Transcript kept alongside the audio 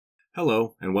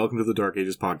Hello, and welcome to the Dark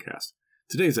Ages podcast.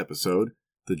 Today's episode,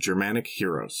 the Germanic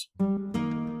Heroes.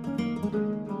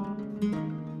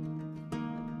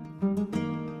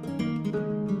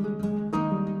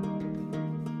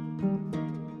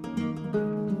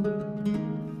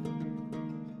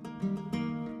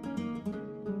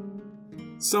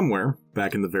 Somewhere,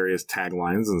 back in the various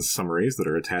taglines and summaries that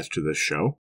are attached to this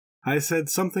show, I said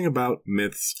something about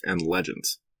myths and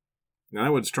legends. Now, I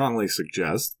would strongly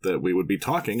suggest that we would be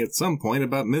talking at some point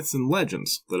about myths and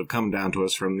legends that have come down to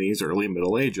us from these early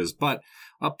Middle Ages, but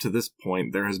up to this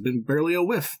point there has been barely a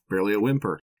whiff, barely a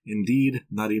whimper, indeed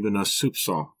not even a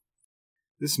soupçon.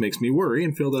 This makes me worry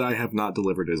and feel that I have not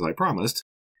delivered as I promised,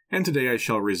 and today I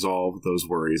shall resolve those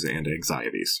worries and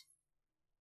anxieties.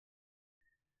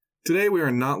 Today we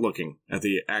are not looking at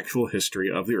the actual history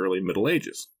of the early Middle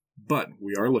Ages, but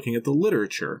we are looking at the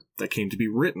literature that came to be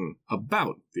written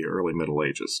about the early Middle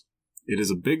Ages. It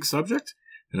is a big subject,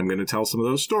 and I'm going to tell some of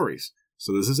those stories,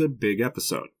 so this is a big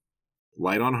episode.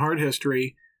 Light on hard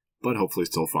history, but hopefully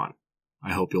still fun.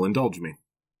 I hope you'll indulge me.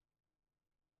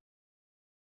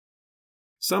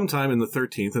 Sometime in the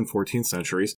 13th and 14th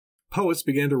centuries, poets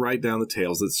began to write down the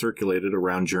tales that circulated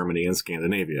around Germany and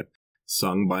Scandinavia,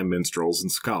 sung by minstrels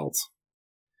and skalds.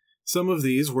 Some of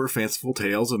these were fanciful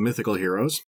tales of mythical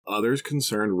heroes, others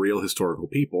concerned real historical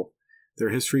people, their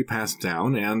history passed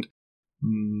down and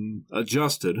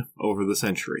adjusted over the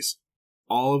centuries.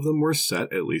 All of them were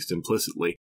set, at least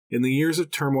implicitly, in the years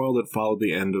of turmoil that followed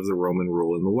the end of the Roman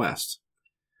rule in the West.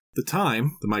 The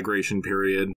time, the migration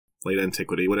period, late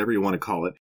antiquity, whatever you want to call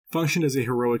it, functioned as a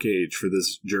heroic age for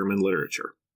this German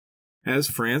literature. As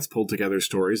France pulled together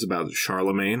stories about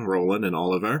Charlemagne, Roland, and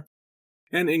Oliver,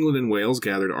 and England and Wales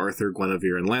gathered Arthur,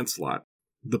 Guinevere, and Lancelot,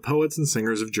 the poets and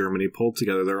singers of Germany pulled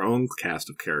together their own cast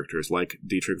of characters like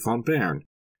Dietrich von Bern,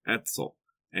 Etzel,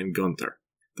 and Gunther.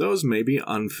 Those may be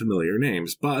unfamiliar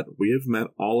names, but we have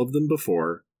met all of them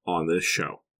before on this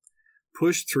show.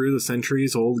 Pushed through the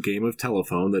centuries-old game of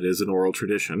telephone that is an oral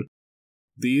tradition,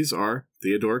 these are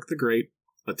Theodoric the Great,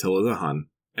 Attila the Hun,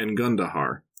 and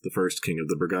Gundahar, the first king of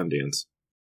the Burgundians.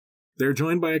 They're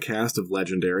joined by a cast of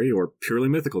legendary or purely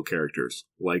mythical characters,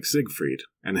 like Siegfried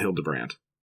and Hildebrand.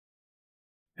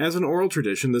 As an oral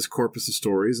tradition, this corpus of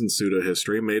stories and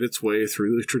pseudo-history made its way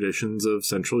through the traditions of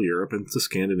Central Europe into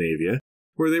Scandinavia,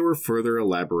 where they were further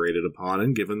elaborated upon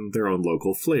and given their own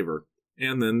local flavor,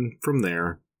 and then, from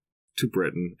there, to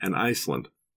Britain and Iceland.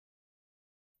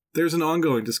 There's an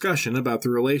ongoing discussion about the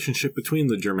relationship between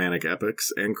the Germanic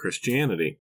epics and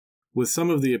Christianity, with some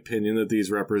of the opinion that these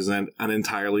represent an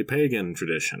entirely pagan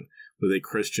tradition, with a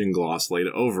Christian gloss laid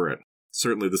over it.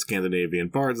 Certainly the Scandinavian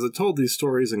bards that told these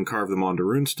stories and carved them onto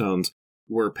runestones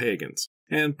were pagans,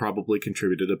 and probably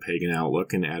contributed a pagan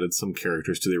outlook and added some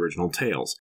characters to the original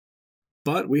tales.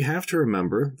 But we have to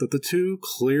remember that the two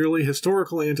clearly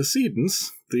historical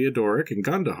antecedents, Theodoric and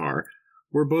Gundahar,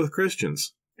 were both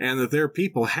Christians, and that their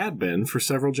people had been for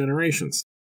several generations.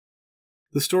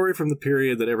 The story from the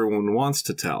period that everyone wants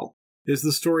to tell is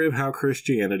the story of how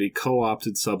Christianity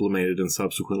co-opted, sublimated, and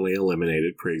subsequently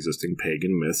eliminated pre-existing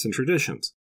pagan myths and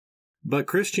traditions. But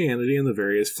Christianity and the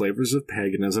various flavors of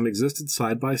paganism existed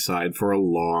side by side for a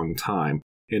long time,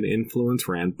 and influence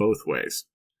ran both ways.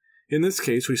 In this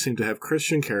case, we seem to have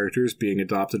Christian characters being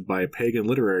adopted by a pagan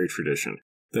literary tradition,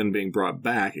 then being brought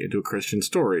back into Christian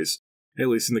stories, at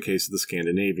least in the case of the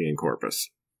Scandinavian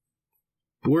corpus.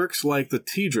 Works like the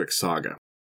Tiedrich saga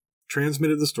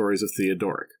transmitted the stories of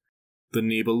Theodoric. The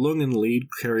Nibelungenlied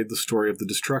carried the story of the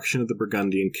destruction of the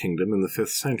Burgundian kingdom in the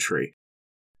 5th century.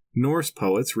 Norse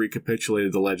poets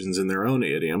recapitulated the legends in their own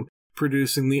idiom,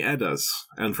 producing the Eddas,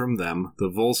 and from them the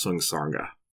Volsungssaga.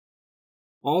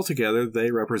 Altogether,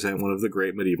 they represent one of the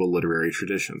great medieval literary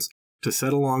traditions, to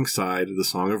set alongside the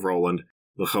Song of Roland,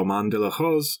 the Roman de la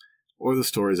Rose, or the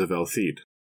stories of Elthid.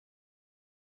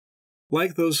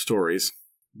 Like those stories,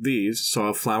 these saw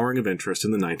a flowering of interest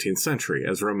in the 19th century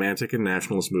as Romantic and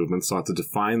nationalist movements sought to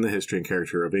define the history and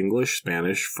character of English,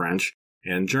 Spanish, French,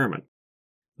 and German.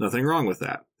 Nothing wrong with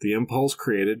that. The impulse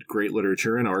created great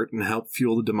literature and art and helped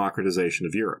fuel the democratization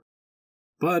of Europe.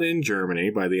 But in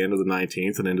Germany, by the end of the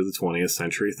 19th and into the 20th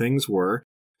century, things were,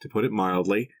 to put it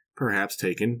mildly, perhaps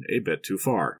taken a bit too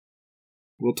far.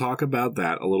 We'll talk about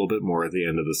that a little bit more at the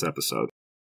end of this episode.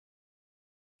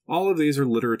 All of these are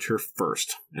literature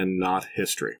first, and not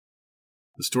history.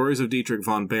 The stories of Dietrich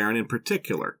von Bern in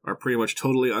particular are pretty much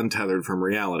totally untethered from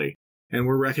reality, and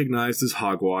were recognized as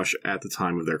hogwash at the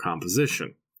time of their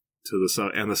composition,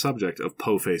 and the subject of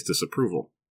po-faced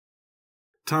disapproval.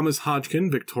 Thomas Hodgkin,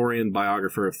 Victorian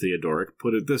biographer of Theodoric,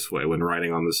 put it this way when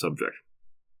writing on the subject.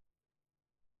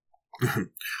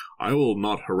 I will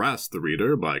not harass the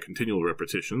reader by continual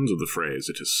repetitions of the phrase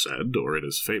 "it is said" or "it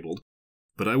is fabled,"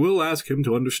 but I will ask him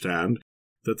to understand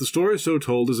that the story so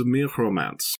told is a mere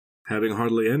romance, having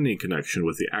hardly any connection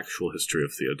with the actual history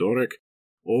of Theodoric,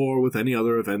 or with any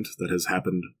other event that has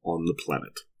happened on the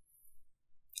planet.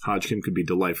 Hodgkin could be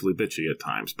delightfully bitchy at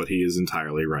times, but he is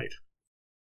entirely right.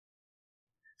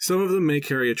 Some of them may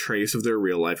carry a trace of their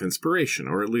real-life inspiration,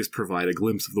 or at least provide a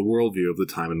glimpse of the worldview of the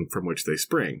time from which they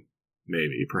spring.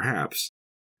 Maybe, perhaps.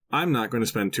 I'm not going to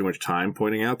spend too much time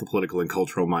pointing out the political and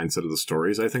cultural mindset of the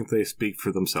stories. I think they speak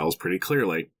for themselves pretty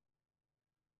clearly.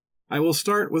 I will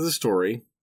start with a story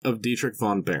of Dietrich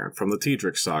von Bern from the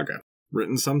Tiedrich saga,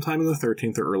 written sometime in the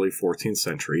 13th or early 14th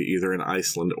century, either in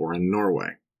Iceland or in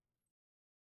Norway.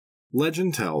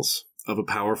 Legend tells of a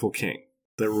powerful king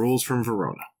that rules from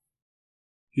Verona.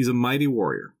 He's a mighty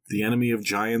warrior, the enemy of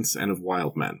giants and of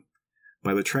wild men.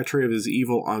 By the treachery of his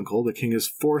evil uncle, the king is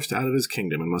forced out of his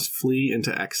kingdom and must flee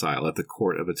into exile at the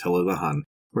court of Attila the Hun,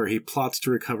 where he plots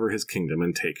to recover his kingdom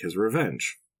and take his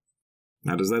revenge.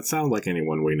 Now, does that sound like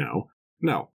anyone we know?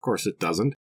 No, of course it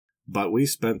doesn't. But we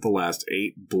spent the last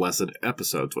 8 blessed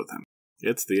episodes with him.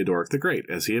 It's Theodoric the Great,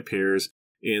 as he appears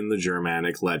in the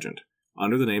Germanic legend,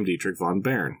 under the name Dietrich von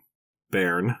Bern.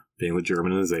 Bern being the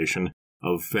Germanization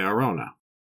of Verona.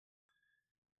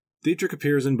 Dietrich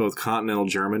appears in both continental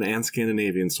German and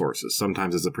Scandinavian sources,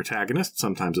 sometimes as a protagonist,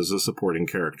 sometimes as a supporting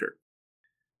character.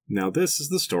 Now this is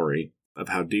the story of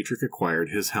how Dietrich acquired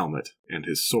his helmet and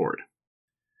his sword.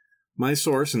 My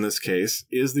source in this case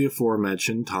is the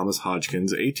aforementioned Thomas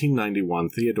Hodgkin's 1891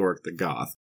 Theodoric the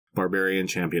Goth, Barbarian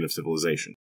Champion of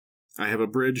Civilization. I have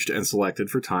abridged and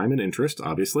selected for time and interest,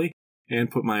 obviously,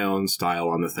 and put my own style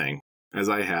on the thing, as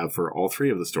I have for all 3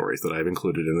 of the stories that I've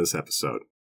included in this episode.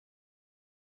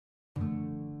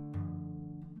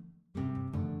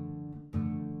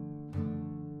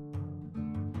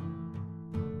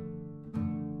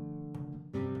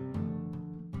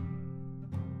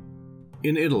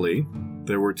 In Italy,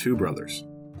 there were 2 brothers,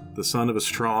 the son of a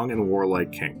strong and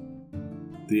warlike king.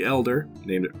 The elder,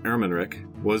 named Ermanric,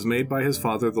 was made by his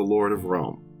father the Lord of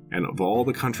Rome, and of all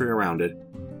the country around it,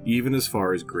 even as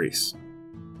far as Greece.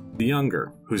 The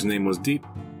younger, whose name was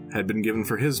Dietmar, had been given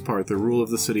for his part the rule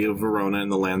of the city of Verona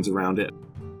and the lands around it,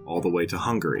 all the way to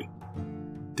Hungary.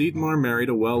 Dietmar married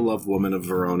a well-loved woman of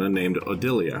Verona named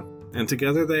Odilia, and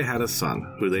together they had a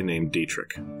son, who they named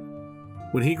Dietrich.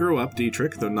 When he grew up,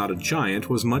 Dietrich, though not a giant,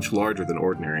 was much larger than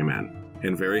ordinary men,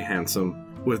 and very handsome,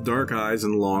 with dark eyes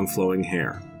and long flowing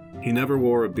hair. He never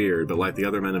wore a beard, but like the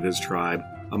other men of his tribe,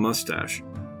 a mustache.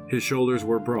 His shoulders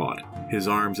were broad, his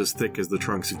arms as thick as the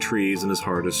trunks of trees and as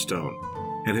hard as stone,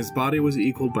 and his body was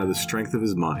equaled by the strength of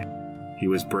his mind. He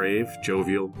was brave,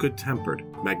 jovial,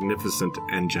 good-tempered, magnificent,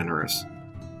 and generous.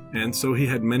 And so he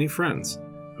had many friends,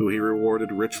 who he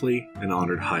rewarded richly and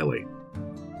honored highly.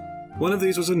 One of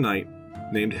these was a knight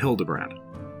named Hildebrand,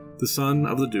 the son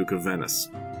of the Duke of Venice.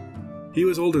 He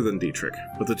was older than Dietrich,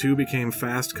 but the 2 became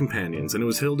fast companions, and it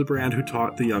was Hildebrand who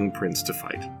taught the young prince to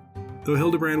fight. Though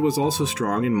Hildebrand was also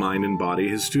strong in mind and body,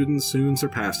 his students soon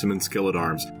surpassed him in skill at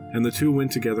arms, and the 2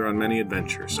 went together on many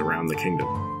adventures around the kingdom.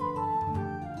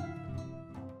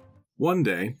 One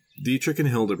day, Dietrich and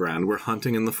Hildebrand were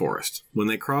hunting in the forest, when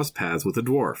they crossed paths with a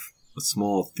dwarf, a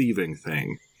small thieving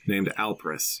thing, named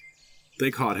Alpris. They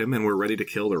caught him and were ready to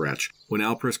kill the wretch, when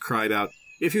Alpris cried out,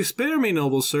 "If you spare me,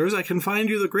 noble sirs, I can find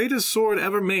you the greatest sword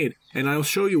ever made, and I'll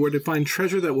show you where to find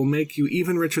treasure that will make you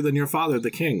even richer than your father, the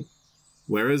king."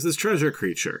 "Where is this treasure,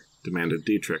 creature?" demanded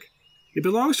Dietrich. "It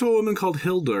belongs to a woman called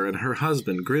Hildur and her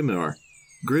husband, Grimur.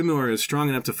 Grimur is strong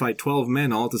enough to fight 12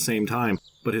 men all at the same time,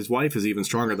 but his wife is even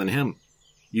stronger than him.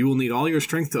 You will need all your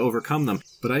strength to overcome them,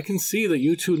 but I can see that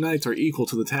you 2 knights are equal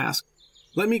to the task.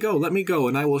 Let me go,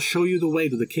 and I will show you the way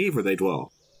to the cave where they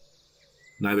dwell."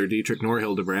 Neither Dietrich nor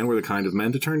Hildebrand were the kind of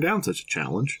men to turn down such a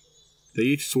challenge. They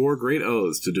each swore great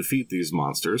oaths to defeat these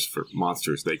monsters, for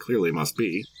monsters they clearly must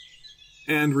be,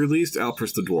 and released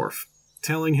Alpris the dwarf,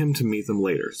 telling him to meet them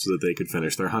later so that they could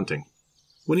finish their hunting.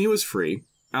 When he was free,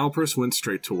 Alpris went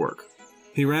straight to work.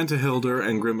 He ran to Hildur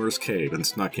and Grimur's cave and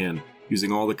snuck in,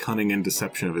 using all the cunning and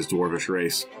deception of his dwarvish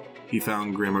race. He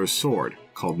found Grimur's sword,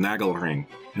 called Nagelring,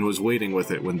 and was waiting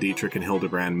with it when Dietrich and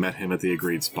Hildebrand met him at the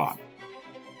agreed spot.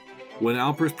 When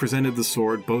Alpris presented the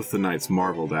sword, both the knights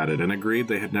marveled at it and agreed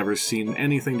they had never seen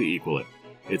anything to equal it.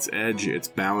 Its edge, its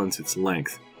balance, its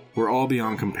length were all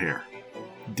beyond compare.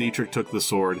 Dietrich took the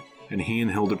sword, and he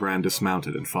and Hildebrand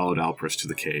dismounted and followed Alpris to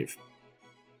the cave.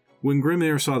 When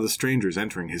Grimur saw the strangers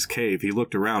entering his cave, he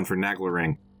looked around for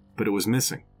Nagelring, but it was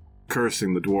missing.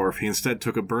 Cursing the dwarf, he instead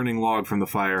took a burning log from the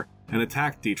fire and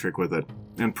attacked Dietrich with it,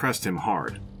 and pressed him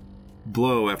hard.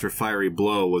 Blow after fiery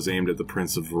blow was aimed at the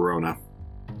Prince of Verona.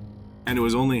 And it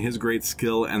was only his great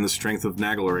skill and the strength of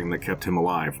Naglering that kept him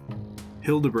alive.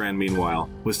 Hildebrand, meanwhile,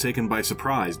 was taken by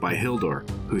surprise by Hildur,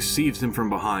 who seized him from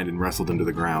behind and wrestled him to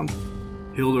the ground.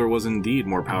 Hildur was indeed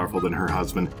more powerful than her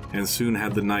husband, and soon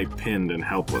had the knight pinned and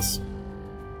helpless.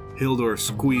 Hildur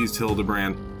squeezed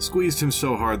Hildebrand, squeezed him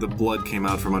so hard that blood came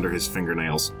out from under his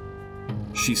fingernails.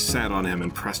 She sat on him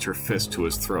and pressed her fist to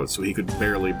his throat so he could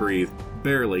barely breathe,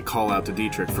 barely call out to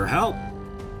Dietrich for help.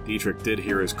 Dietrich did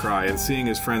hear his cry, and seeing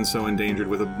his friend so endangered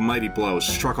with a mighty blow,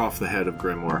 struck off the head of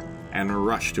Grimoire and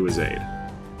rushed to his aid.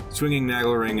 Swinging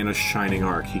Naglering in a shining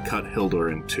arc, he cut Hildur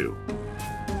in two.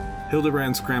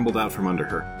 Hildebrand scrambled out from under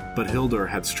her, but Hildur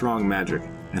had strong magic,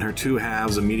 and her two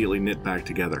halves immediately knit back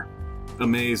together.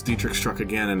 Amazed, Dietrich struck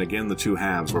again, and again the two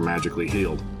halves were magically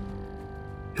healed.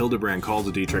 Hildebrand called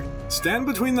to Dietrich, "Stand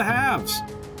between the halves!"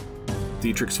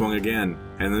 Dietrich swung again,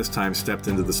 and this time stepped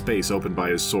into the space opened by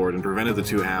his sword and prevented the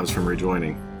two halves from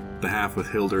rejoining. The half with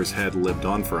Hildur's head lived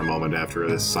on for a moment after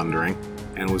this sundering,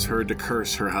 and was heard to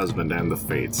curse her husband and the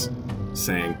Fates,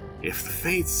 saying, "If the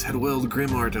Fates had willed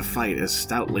Grimoire to fight as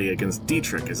stoutly against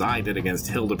Dietrich as I did against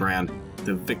Hildebrand,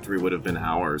 the victory would have been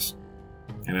ours."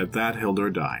 And at that Hildur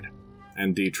died,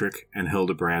 and Dietrich and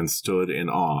Hildebrand stood in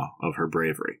awe of her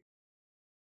bravery.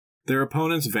 Their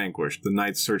opponents vanquished, the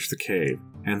knights searched the cave,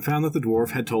 and found that the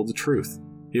dwarf had told the truth.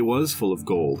 It was full of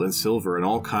gold and silver and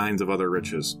all kinds of other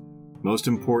riches. Most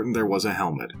important, there was a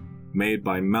helmet, made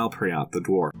by Malpriant the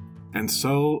dwarf, and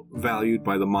so valued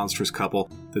by the monstrous couple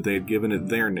that they had given it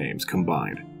their names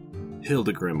combined,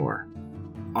 Hildegrimor.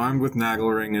 Armed with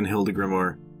Naglering and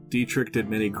Hildegrimor, Dietrich did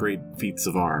many great feats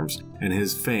of arms, and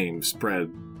his fame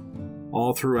spread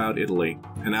all throughout Italy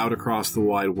and out across the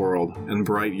wide world, and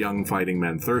bright young fighting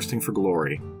men thirsting for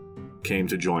glory came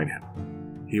to join him.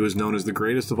 He was known as the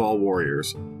greatest of all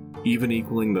warriors, even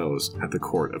equaling those at the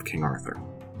court of King Arthur.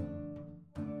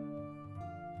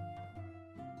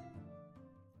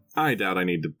 I doubt I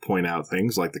need to point out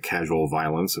things like the casual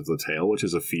violence of the tale, which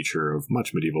is a feature of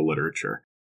much medieval literature.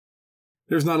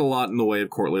 There's not a lot in the way of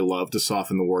courtly love to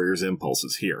soften the warrior's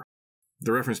impulses here.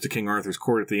 The reference to King Arthur's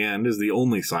court at the end is the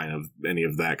only sign of any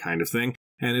of that kind of thing,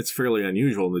 and it's fairly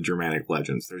unusual in the Germanic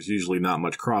legends. There's usually not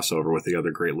much crossover with the other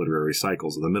great literary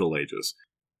cycles of the Middle Ages.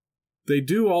 They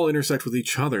do all intersect with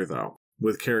each other, though,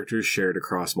 with characters shared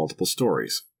across multiple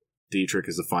stories. Dietrich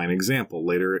is a fine example.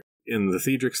 Later in the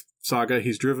Theodric saga,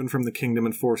 he's driven from the kingdom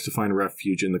and forced to find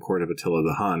refuge in the court of Attila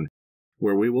the Hun,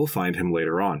 where we will find him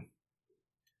later on.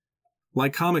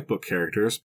 Like comic book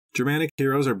characters, Germanic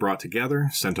heroes are brought together,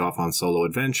 sent off on solo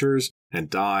adventures, and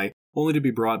die, only to be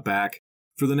brought back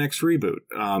for the next reboot,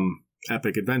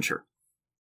 epic adventure.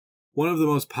 One of the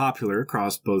most popular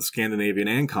across both Scandinavian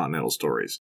and continental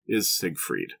stories is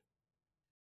Siegfried.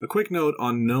 A quick note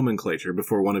on nomenclature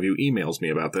before one of you emails me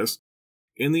about this.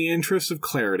 In the interest of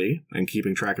clarity and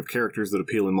keeping track of characters that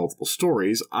appeal in multiple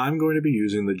stories, I'm going to be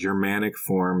using the Germanic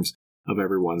forms of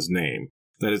everyone's name,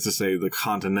 that is to say, the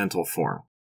continental form.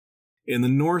 In the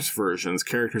Norse versions,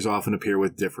 characters often appear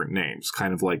with different names,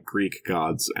 kind of like Greek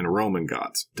gods and Roman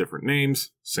gods. Different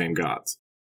names, same gods.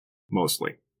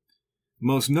 Mostly.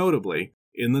 Most notably,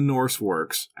 in the Norse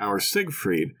works, our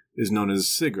Siegfried is known as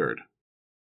Sigurd,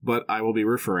 but I will be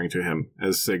referring to him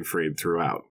as Siegfried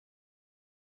throughout.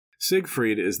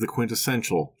 Siegfried is the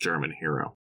quintessential German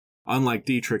hero. Unlike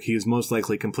Dietrich, he is most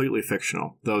likely completely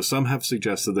fictional, though some have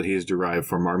suggested that he is derived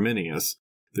from Arminius,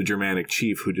 the Germanic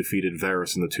chief who defeated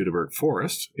Varus in the Teutoburg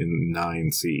Forest in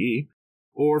 9 CE,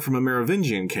 or from a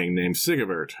Merovingian king named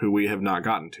Sigebert, who we have not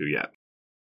gotten to yet.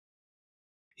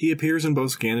 He appears in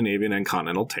both Scandinavian and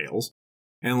continental tales,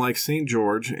 and like St.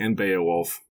 George and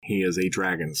Beowulf, he is a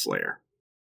dragon slayer.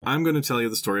 I'm going to tell you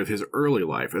the story of his early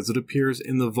life as it appears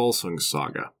in the Volsung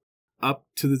saga, up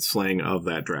to the slaying of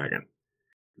that dragon.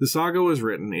 The saga was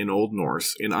written in Old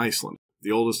Norse in Iceland.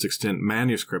 The oldest extant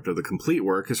manuscript of the complete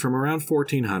work is from around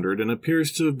 1400 and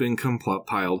appears to have been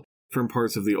compiled from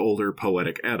parts of the older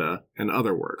Poetic Edda and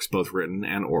other works, both written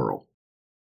and oral.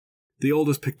 The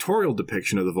oldest pictorial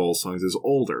depiction of the Volsungs is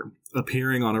older,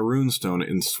 appearing on a runestone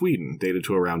in Sweden dated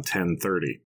to around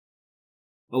 1030.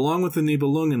 Along with the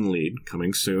Nibelungenlied,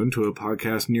 coming soon to a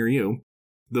podcast near you,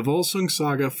 the Volsung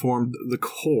saga formed the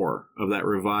core of that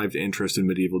revived interest in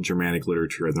medieval Germanic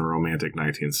literature in the Romantic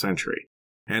 19th century,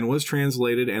 and was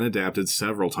translated and adapted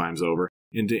several times over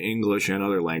into English and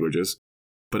other languages,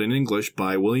 but in English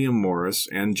by William Morris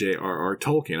and J.R.R.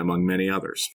 Tolkien, among many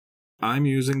others. I'm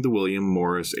using the William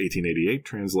Morris 1888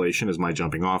 translation as my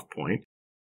jumping-off point.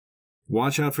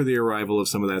 Watch out for the arrival of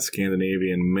some of that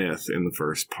Scandinavian myth in the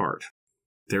first part.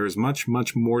 There is much,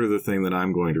 much more to the thing that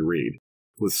I'm going to read.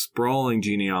 with sprawling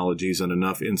genealogies and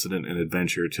enough incident and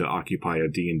adventure to occupy a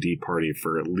D&D party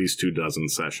for at least 24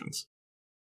 sessions.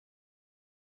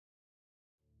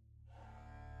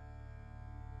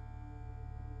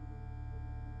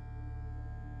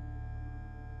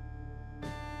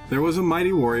 There was a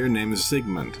mighty warrior named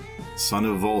Sigmund, son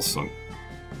of Volsung.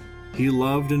 He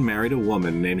loved and married a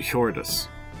woman named Hjordis.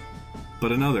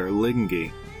 But another,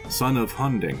 Lingi, son of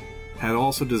Hunding, had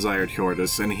also desired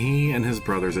Hjordis, and he and his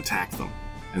brothers attacked them,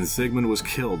 and Sigmund was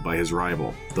killed by his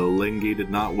rival, though Lingi did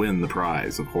not win the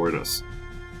prize of Hjordis.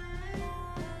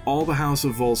 All the house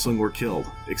of Volsung were killed,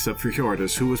 except for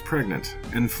Hjordis, who was pregnant,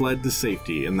 and fled to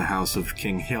safety in the house of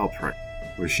King Hjálprekr,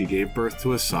 where she gave birth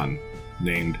to a son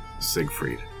named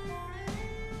Siegfried.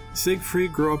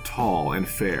 Siegfried grew up tall and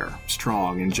fair,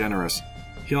 strong and generous.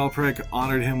 Hjálprekr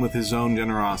honored him with his own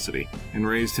generosity, and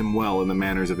raised him well in the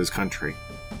manners of his country.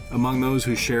 Among those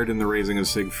who shared in the raising of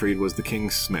Siegfried was the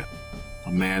king's smith,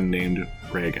 a man named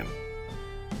Regin.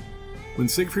 When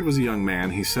Siegfried was a young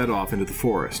man, he set off into the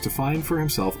forest to find for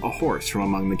himself a horse from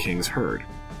among the king's herd.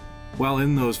 While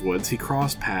in those woods, he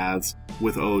crossed paths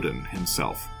with Odin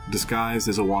himself, disguised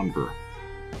as a wanderer.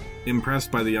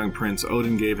 Impressed by the young prince,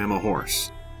 Odin gave him a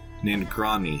horse, named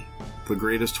Grani, the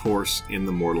greatest horse in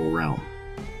the mortal realm.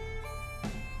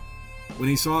 When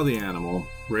he saw the animal,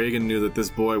 Regin knew that this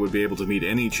boy would be able to meet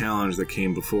any challenge that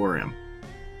came before him.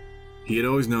 He had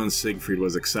always known Siegfried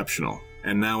was exceptional,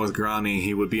 and now with Grani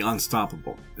he would be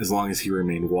unstoppable, as long as he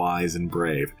remained wise and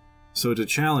brave. So to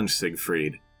challenge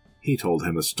Siegfried, he told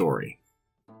him a story.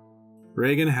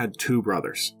 Regin had 2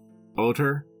 brothers,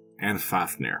 Ottar and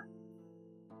Fafnir.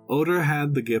 Ottar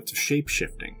had the gift of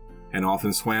shape-shifting, and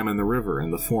often swam in the river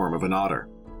in the form of an otter.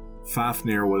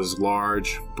 Fafnir was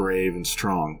large, brave, and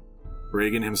strong.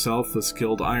 Regin himself a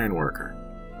skilled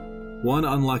ironworker. One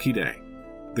unlucky day,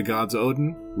 the gods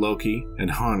Odin, Loki, and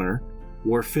Hörnr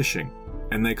were fishing,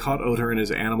 and they caught Ottar in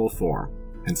his animal form,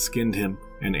 and skinned him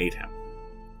and ate him.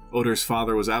 Ottar's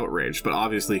father was outraged, but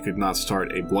obviously he could not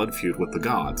start a blood feud with the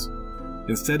gods.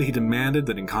 Instead, he demanded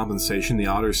that in compensation the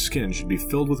otter's skin should be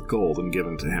filled with gold and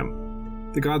given to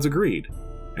him. The gods agreed,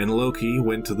 and Loki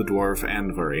went to the dwarf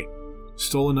Andvari,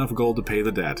 stole enough gold to pay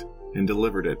the debt, and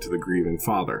delivered it to the grieving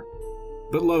father.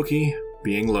 But Loki,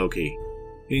 being Loki,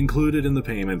 included in the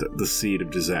payment the seed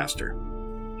of disaster.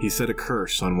 He set a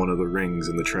curse on one of the rings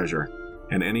in the treasure,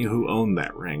 and any who owned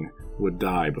that ring would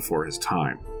die before his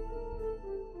time.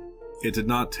 It did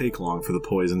not take long for the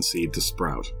poison seed to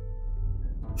sprout.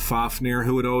 Fafnir,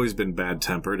 who had always been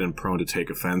bad-tempered and prone to take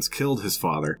offense, killed his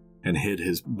father and hid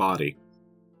his body.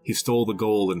 He stole the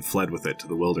gold and fled with it to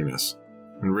the wilderness,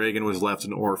 and Regin was left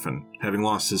an orphan, having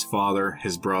lost his father,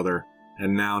 his brother,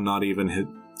 and now not even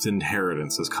his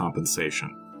inheritance as compensation.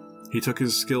 He took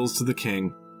his skills to the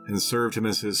king and served him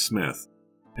as his smith,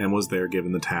 and was there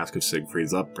given the task of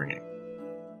Siegfried's upbringing.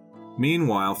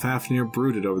 Meanwhile, Fafnir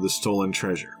brooded over the stolen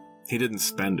treasure. He didn't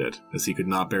spend it, as he could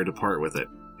not bear to part with it,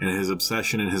 and his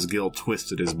obsession and his guilt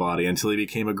twisted his body until he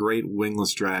became a great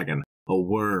wingless dragon, a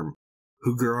worm,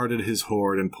 who guarded his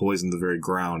hoard and poisoned the very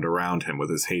ground around him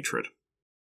with his hatred.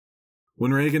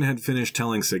 When Regin had finished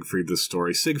telling Siegfried this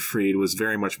story, Siegfried was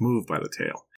very much moved by the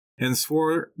tale, and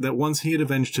swore that once he had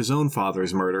avenged his own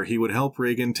father's murder, he would help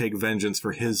Regin take vengeance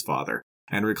for his father,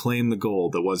 and reclaim the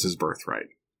gold that was his birthright.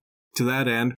 To that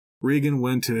end, Regin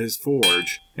went to his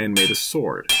forge and made a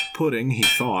sword, putting, he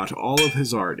thought, all of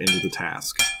his art into the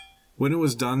task. When it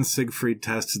was done, Siegfried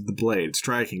tested the blade,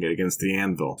 striking it against the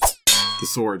anvil. The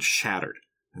sword shattered,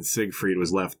 and Siegfried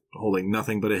was left holding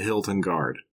nothing but a hilt and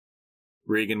guard.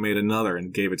 Regin made another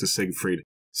and gave it to Siegfried,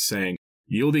 saying,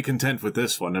 "You'll be content with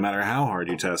this one, no matter how hard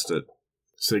you test it."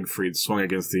 Siegfried swung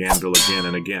against the anvil again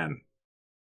and again.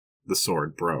 The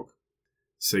sword broke.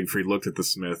 Siegfried looked at the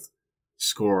smith,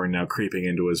 scorn now creeping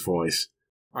into his voice.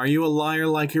 "Are you a liar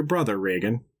like your brother,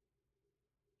 Regin?"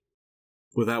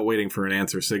 Without waiting for an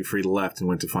answer, Siegfried left and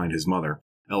went to find his mother,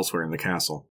 elsewhere in the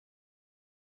castle.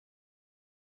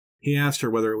 He asked her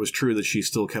whether it was true that she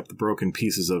still kept the broken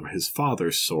pieces of his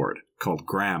father's sword, called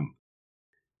Gram.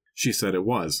 She said it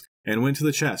was, and went to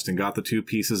the chest and got the 2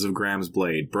 pieces of Gram's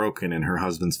blade, broken in her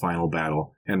husband's final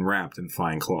battle, and wrapped in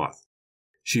fine cloth.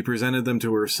 She presented them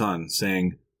to her son,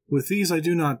 saying, "With these I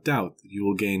do not doubt that you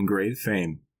will gain great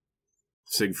fame."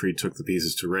 Siegfried took the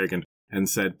pieces to Regin, and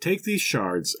said, "Take these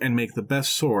shards, and make the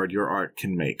best sword your art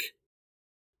can make."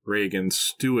 Regin,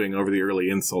 stewing over the early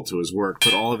insult to his work,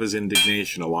 put all of his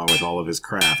indignation, along with all of his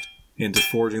craft, into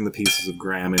forging the pieces of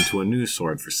Gram into a new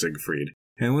sword for Siegfried,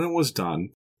 and when it was done,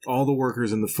 all the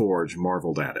workers in the forge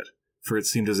marveled at it, for it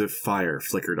seemed as if fire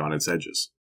flickered on its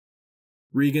edges.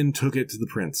 Regin took it to the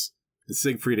prince, and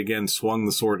Siegfried again swung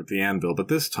the sword at the anvil, but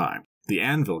this time The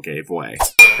anvil gave way,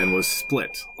 and was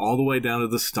split all the way down to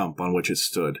the stump on which it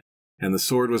stood, and the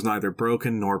sword was neither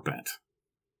broken nor bent.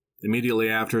 Immediately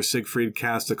after, Siegfried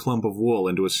cast a clump of wool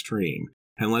into a stream,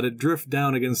 and let it drift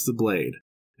down against the blade,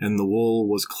 and the wool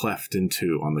was cleft in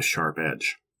two on the sharp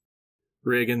edge.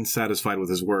 Regin, satisfied with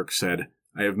his work, said,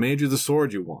 "I have made you the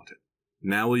sword you wanted.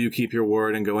 Now will you keep your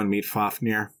word and go and meet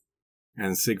Fafnir?"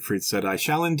 And Siegfried said, "I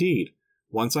shall indeed,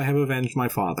 once I have avenged my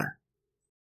father."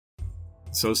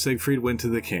 So Siegfried went to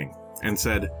the king, and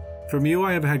said, "From you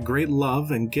I have had great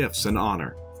love and gifts and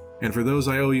honor, and for those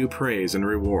I owe you praise and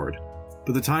reward.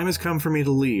 But the time has come for me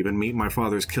to leave and meet my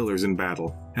father's killers in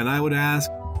battle, and I would ask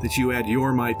that you add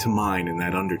your might to mine in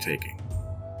that undertaking."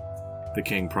 The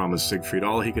king promised Siegfried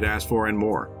all he could ask for and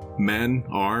more: men,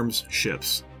 arms,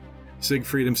 ships.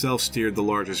 Siegfried himself steered the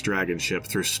largest dragon ship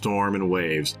through storm and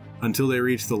waves, until they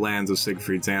reached the lands of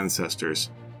Siegfried's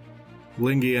ancestors.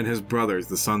 Lingi and his brothers,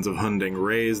 the sons of Hunding,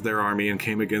 raised their army and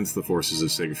came against the forces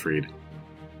of Siegfried.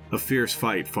 A fierce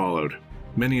fight followed.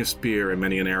 Many a spear and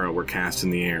many an arrow were cast in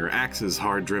the air, axes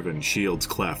hard driven, shields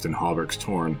cleft, and hauberks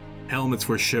torn. Helmets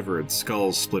were shivered,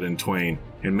 skulls split in twain,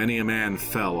 and many a man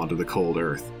fell onto the cold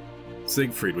earth.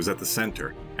 Siegfried was at the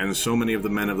center, and so many of the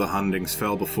men of the Hundings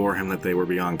fell before him that they were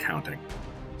beyond counting.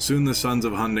 Soon the sons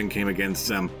of Hunding came against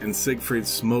them, and Siegfried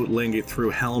smote Lingi through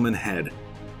helm and head,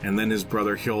 and then his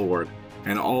brother Hjolward,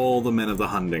 and all the men of the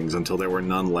Hundings until there were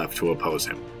none left to oppose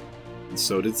him. And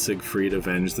so did Siegfried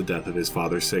avenge the death of his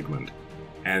father Sigmund,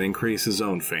 and increase his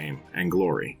own fame and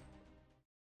glory.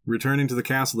 Returning to the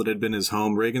castle that had been his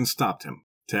home, Regin stopped him,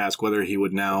 to ask whether he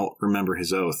would now remember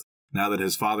his oath, now that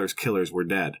his father's killers were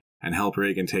dead, and help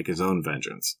Regin take his own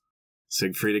vengeance.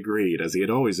 Siegfried agreed, as he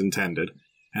had always intended,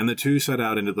 and the two set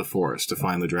out into the forest to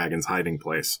find the dragon's hiding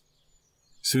place.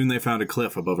 Soon they found a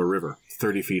cliff above a river,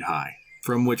 30 feet high,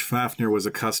 from which Fafnir was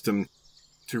accustomed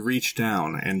to reach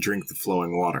down and drink the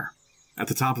flowing water. At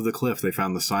the top of the cliff they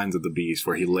found the signs of the beast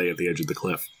where he lay at the edge of the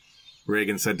cliff.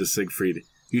 Regin said to Siegfried,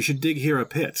 "You should dig here a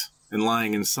pit, and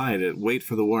lying inside it, wait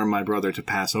for the worm my brother to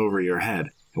pass over your head,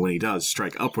 and when he does,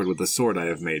 strike upward with the sword I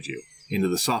have made you, into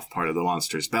the soft part of the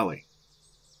monster's belly."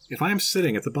 "If I am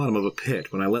sitting at the bottom of a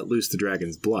pit when I let loose the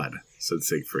dragon's blood," said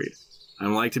Siegfried, "I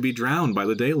am like to be drowned by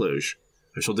the deluge.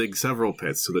 I shall dig several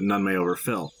pits so that none may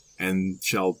overfill, and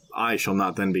I shall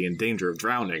not then be in danger of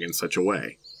drowning in such a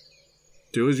way."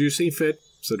 "Do as you see fit,"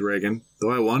 said Regin,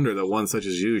 "though I wonder that one such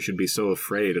as you should be so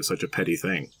afraid of such a petty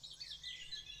thing."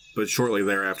 But shortly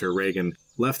thereafter Regin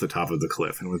left the top of the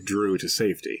cliff and withdrew to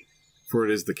safety, for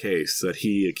it is the case that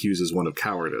he accuses one of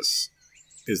cowardice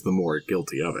is the more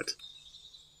guilty of it.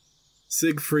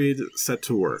 Siegfried set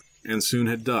to work, and soon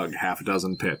had dug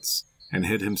 6 pits, and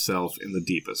hid himself in the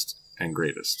deepest and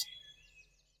greatest.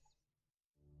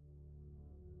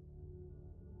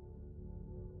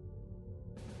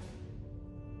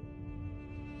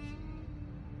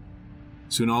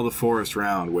 Soon all the forest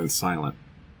round went silent,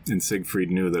 and Siegfried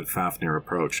knew that Fafnir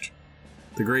approached.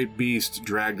 The great beast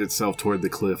dragged itself toward the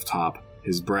cliff top.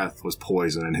 His breath was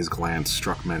poison, and his glance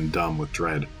struck men dumb with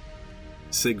dread.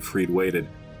 Siegfried waited,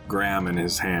 Graham in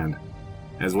his hand.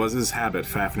 As was his habit,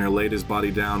 Fafnir laid his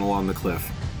body down along the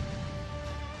cliff,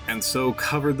 and so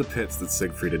covered the pits that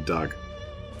Siegfried had dug.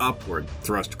 Upward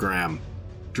thrust Graham,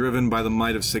 driven by the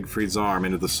might of Siegfried's arm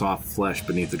into the soft flesh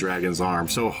beneath the dragon's arm,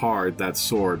 so hard that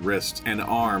sword, wrist, and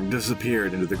arm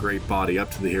disappeared into the great body up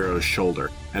to the hero's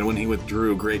shoulder, and when he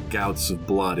withdrew, great gouts of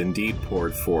blood indeed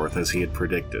poured forth as he had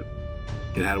predicted.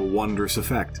 It had a wondrous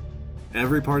effect.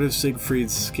 Every part of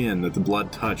Siegfried's skin that the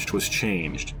blood touched was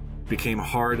changed, became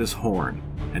hard as horn,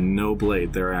 and no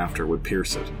blade thereafter would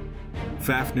pierce it.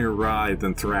 Fafnir writhed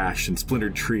and thrashed and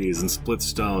splintered trees and split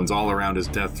stones all around his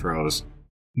death throes.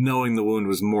 Knowing the wound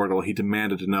was mortal, he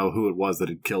demanded to know who it was that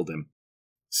had killed him.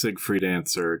 Siegfried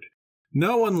answered,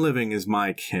 "No one living is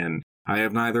my kin. I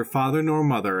have neither father nor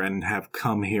mother, and have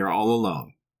come here all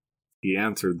alone." He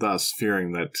answered thus,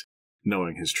 fearing that,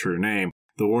 knowing his true name,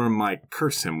 the worm might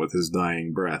curse him with his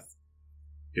dying breath.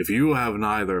 "If you have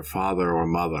neither father or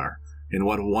mother, in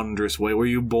what wondrous way were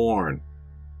you born?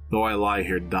 Though I lie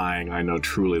here dying, I know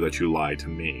truly that you lie to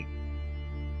me."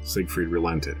 Siegfried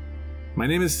relented. "My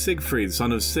name is Siegfried,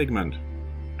 son of Sigmund."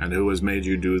 "And who has made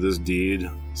you do this deed,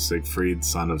 Siegfried,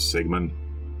 son of Sigmund?"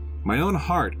 "My own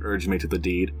heart urged me to the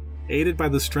deed, aided by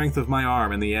the strength of my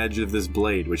arm and the edge of this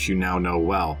blade, which you now know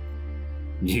well."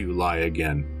 "You lie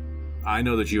again. I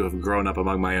know that you have grown up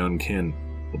among my own kin,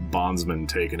 a bondsman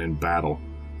taken in battle.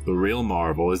 The real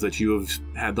marvel is that you have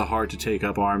had the heart to take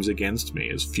up arms against me,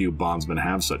 as few bondsmen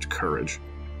have such courage.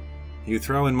 You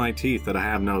throw in my teeth that I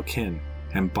have no kin,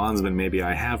 and bondsman maybe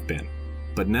I have been,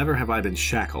 but never have I been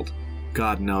shackled.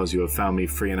 God knows you have found me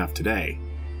free enough today.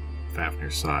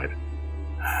 Fafnir sighed.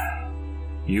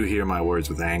 You hear my words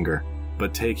with anger,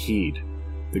 but take heed.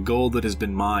 The gold that has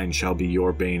been mine shall be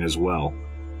your bane as well.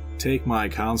 Take my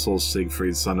counsels,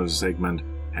 Siegfried, son of Sigmund,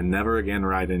 and never again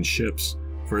ride in ships,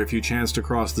 for if you chance to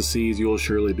cross the seas, you will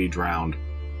surely be drowned.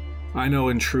 I know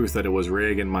in truth that it was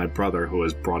Regin, my brother, who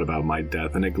has brought about my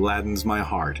death, and it gladdens my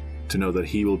heart to know that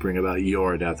he will bring about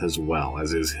your death as well,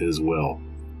 as is his will.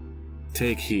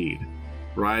 Take heed.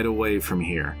 Ride away from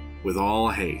here, with all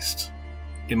haste.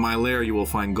 In my lair you will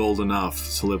find gold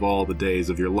enough to live all the days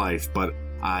of your life, but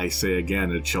I say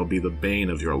again, it shall be the bane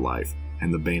of your life,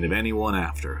 and the bane of anyone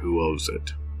after who owes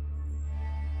it.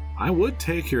 I would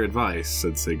take your advice,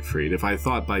 said Siegfried, if I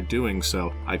thought by doing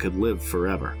so I could live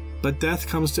forever. But death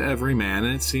comes to every man,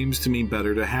 and it seems to me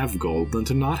better to have gold than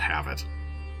to not have it.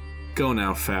 Go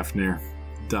now, Fafnir.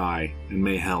 Die, and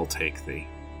may hell take thee.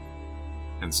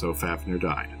 And so Fafnir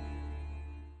died.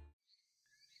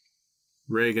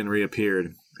 Regin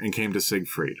reappeared, and came to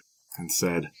Siegfried, and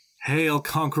said, Hail,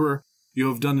 conqueror! You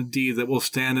have done a deed that will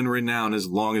stand in renown as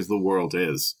long as the world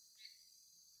is.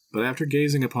 But after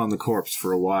gazing upon the corpse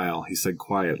for a while, he said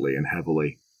quietly and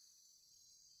heavily,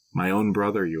 My own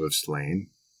brother you have slain,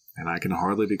 and I can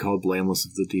hardly be called blameless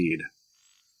of the deed.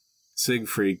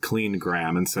 Siegfried cleaned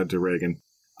Gram and said to Regin,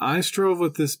 I strove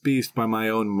with this beast by my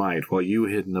own might, while you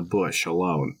hid in a bush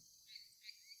alone.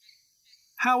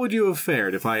 How would you have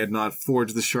fared if I had not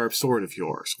forged the sharp sword of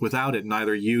yours? Without it,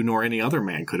 neither you nor any other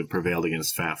man could have prevailed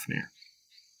against Fafnir.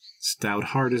 Stout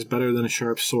heart is better than a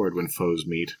sharp sword when foes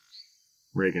meet.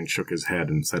 Regin shook his head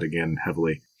and said again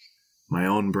heavily, My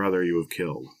own brother you have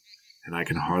killed, and I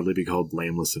can hardly be called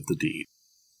blameless of the deed.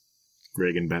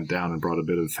 Regin bent down and brought a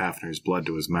bit of Fafnir's blood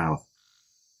to his mouth,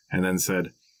 and then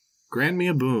said, Grant me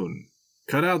a boon.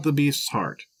 Cut out the beast's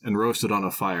heart, and roast it on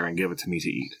a fire and give it to me to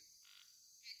eat.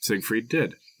 Siegfried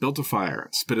did, built a fire,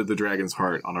 and spitted the dragon's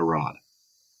heart on a rod.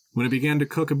 When it began to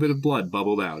cook, a bit of blood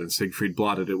bubbled out, and Siegfried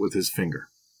blotted it with his finger.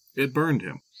 It burned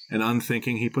him, and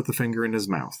unthinking he put the finger in his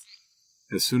mouth.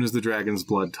 As soon as the dragon's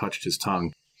blood touched his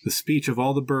tongue, the speech of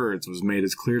all the birds was made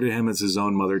as clear to him as his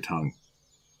own mother tongue.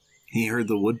 He heard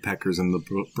the woodpeckers in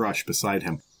the brush beside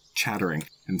him, chattering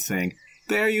and saying,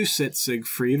 There you sit,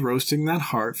 Siegfried, roasting that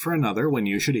heart for another when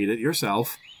you should eat it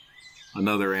yourself.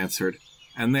 Another answered,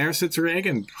 And there sits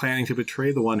Regin, planning to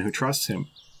betray the one who trusts him.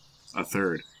 A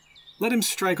third, Let him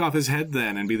strike off his head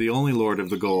then, and be the only lord of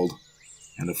the gold.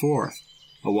 And a fourth,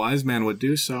 A wise man would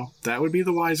do so. That would be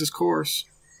the wisest course.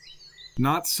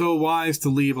 Not so wise to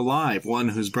leave alive one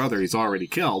whose brother he's already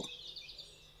killed.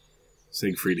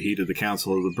 Siegfried heeded the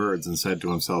counsel of the birds and said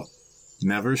to himself,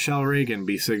 Never shall Regin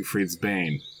be Siegfried's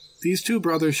bane. These two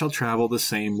brothers shall travel the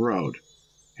same road.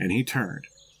 And he turned,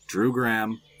 drew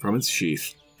Gram from its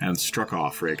sheath, and struck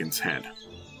off Regin's head.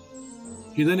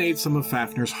 He then ate some of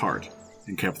Fafnir's heart,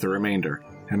 and kept the remainder,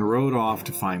 and rode off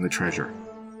to find the treasure.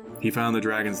 He found the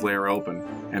dragon's lair open,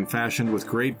 and fashioned with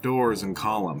great doors and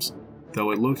columns,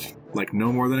 though it looked like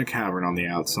no more than a cavern on the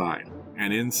outside,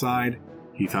 and inside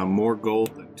he found more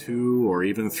gold than 2 or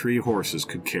even 3 horses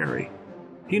could carry.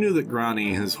 He knew that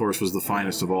Grani, his horse, was the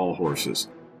finest of all horses,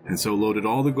 and so loaded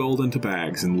all the gold into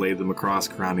bags and laid them across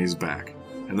Grani's back,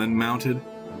 and then mounted,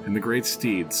 and the great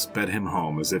steed sped him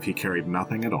home as if he carried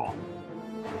nothing at all.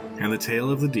 And the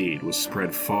tale of the deed was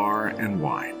spread far and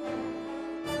wide.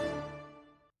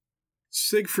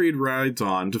 Siegfried rides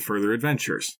on to further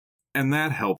adventures, and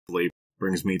that helpfully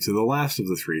brings me to the last of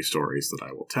the 3 stories that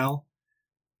I will tell,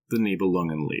 the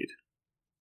Nibelungenlied.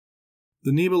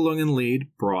 The Nibelungenlied,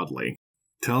 broadly,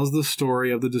 tells the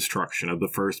story of the destruction of the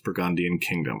First Burgundian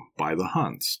Kingdom by the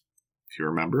Huns. If you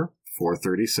remember,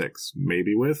 436,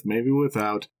 maybe with, maybe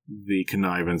without, the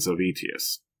connivance of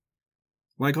Aetius.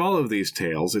 Like all of these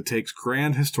tales, it takes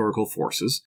grand historical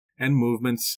forces and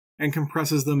movements and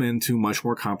compresses them into much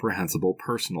more comprehensible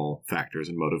personal factors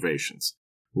and motivations.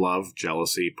 Love,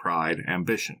 jealousy, pride,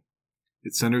 ambition.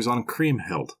 It centers on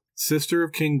Kriemhild, sister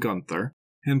of King Gunther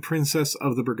and princess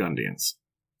of the Burgundians,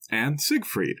 and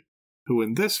Siegfried, who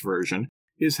in this version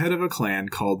is head of a clan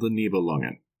called the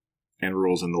Nibelungen, and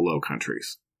rules in the Low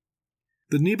Countries.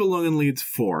 The Nibelungenlied's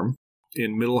form,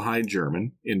 in Middle High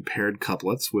German, in paired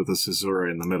couplets with a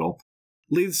caesura in the middle,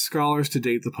 leads scholars to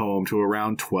date the poem to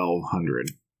around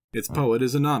 1200. Its poet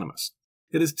is anonymous.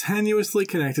 It is tenuously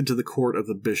connected to the court of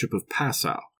the Bishop of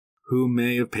Passau, who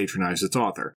may have patronized its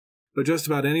author, but just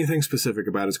about anything specific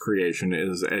about its creation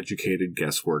is educated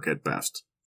guesswork at best.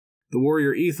 The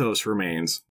warrior ethos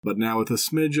remains, but now with a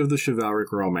smidge of the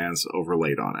chivalric romance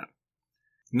overlaid on it.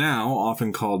 Now,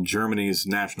 often called Germany's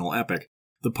national epic,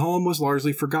 the poem was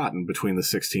largely forgotten between the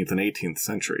 16th and 18th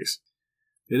centuries.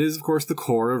 It is, of course, the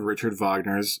core of Richard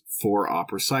Wagner's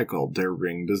four-opera cycle, Der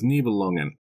Ring des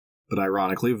Nibelungen, but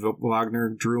ironically, Wagner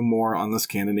drew more on the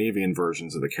Scandinavian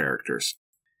versions of the characters.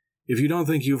 If you don't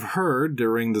think you've heard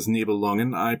Der Ring des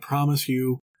Nibelungen, I promise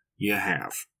you, you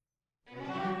have.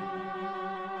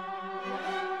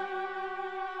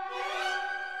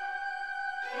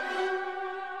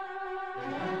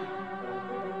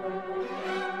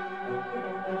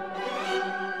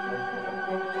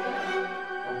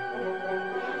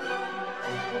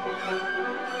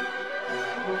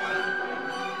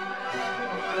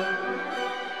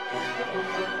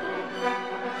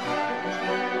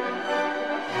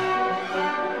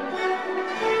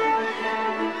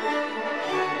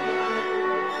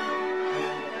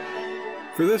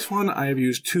 For this one, I have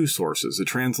used two sources, a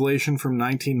translation from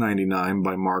 1999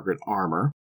 by Margaret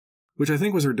Armour, which I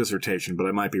think was her dissertation, but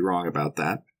I might be wrong about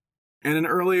that, and an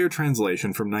earlier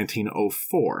translation from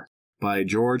 1904 by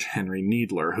George Henry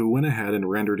Needler, who went ahead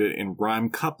and rendered it in rhyme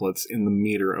couplets in the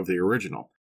meter of the original.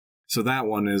 So that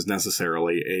one is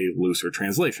necessarily a looser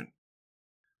translation.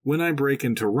 When I break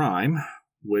into rhyme,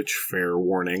 which, fair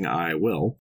warning, I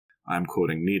will, I'm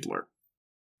quoting Needler.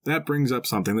 That brings up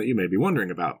something that you may be wondering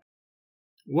about.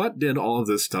 What did all of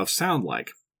this stuff sound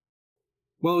like?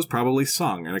 Well, it was probably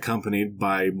sung and accompanied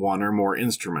by one or more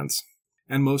instruments,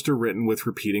 and most are written with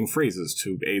repeating phrases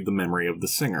to aid the memory of the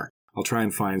singer. I'll try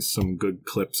and find some good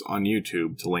clips on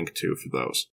YouTube to link to for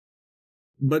those.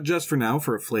 But just for now,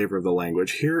 for a flavor of the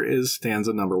language, here is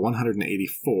stanza number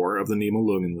 184 of the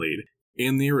Nibelungenlied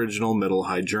in the original Middle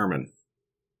High German.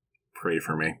 Pray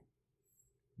for me.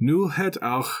 Nu het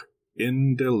auch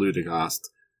in der Lüdegast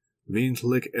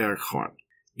windlich erhorn.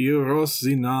 Ihr Ross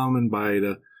sie nahmen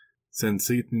beide,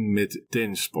 sensiten mit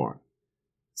den Sporn.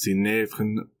 Sie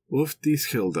neven auf die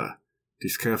Schilde, die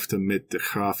Kräfte mit der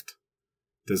Kraft,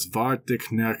 des ward der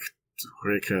Knecht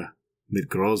Recke mit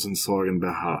großen Sorgen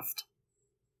behaft.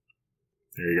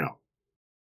 There you go.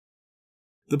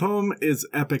 The poem is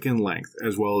epic in length,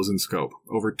 as well as in scope,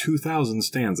 over 2,000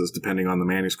 stanzas depending on the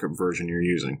manuscript version you're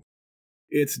using.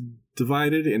 It's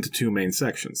divided into two main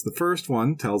sections. The first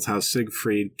one tells how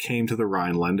Siegfried came to the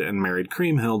Rhineland and married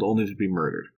Kriemhild only to be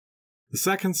murdered. The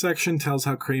second section tells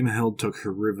how Kriemhild took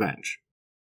her revenge.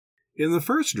 In the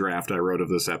first draft I wrote of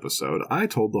this episode, I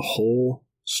told the whole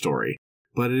story,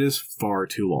 but it is far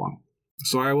too long.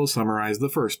 So I will summarize the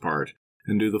first part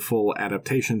and do the full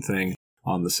adaptation thing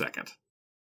on the second.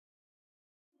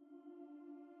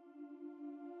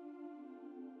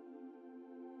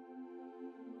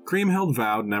 Kriemhild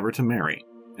vowed never to marry,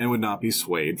 and would not be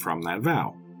swayed from that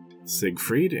vow.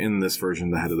 Siegfried, in this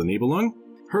version the head of the Nibelung,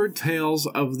 heard tales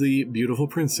of the beautiful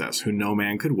princess who no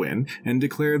man could win, and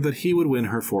declared that he would win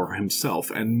her for himself,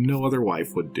 and no other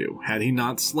wife would do, had he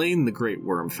not slain the great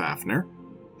worm Fafnir.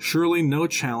 Surely no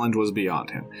challenge was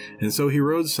beyond him, and so he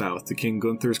rode south to King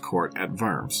Gunther's court at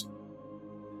Worms.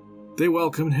 They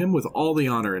welcomed him with all the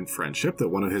honor and friendship that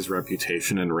one of his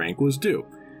reputation and rank was due,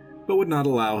 but would not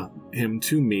allow him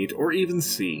to meet or even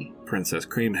see Princess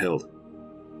Kriemhild.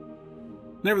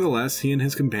 Nevertheless, he and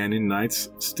his companion knights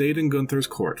stayed in Gunther's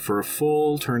court for a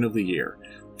full turn of the year,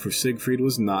 for Siegfried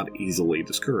was not easily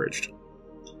discouraged.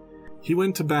 He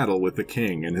went to battle with the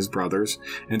king and his brothers,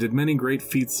 and did many great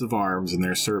feats of arms in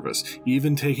their service,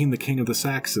 even taking the king of the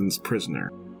Saxons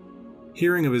prisoner.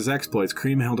 Hearing of his exploits,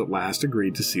 Kriemhild at last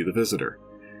agreed to see the visitor.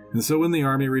 And so when the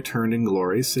army returned in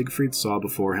glory, Siegfried saw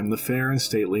before him the fair and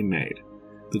stately maid.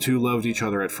 The two loved each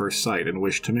other at first sight and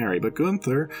wished to marry, but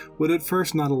Gunther would at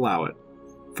first not allow it.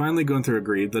 Finally, Gunther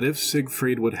agreed that if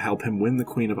Siegfried would help him win the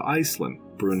Queen of Iceland,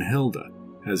 Brunhilde,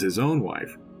 as his own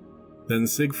wife, then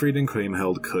Siegfried and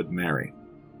Kriemhild could marry.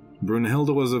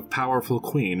 Brunhilde was a powerful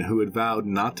queen who had vowed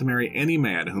not to marry any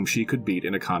man whom she could beat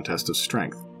in a contest of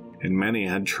strength, and many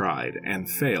had tried and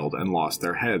failed and lost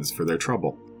their heads for their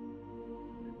trouble.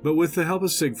 But with the help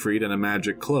of Siegfried and a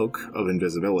magic cloak of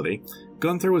invisibility,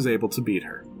 Gunther was able to beat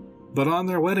her. But on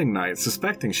their wedding night,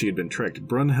 suspecting she had been tricked,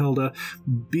 Brunhilde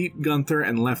beat Gunther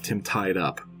and left him tied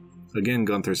up. Again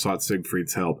Gunther sought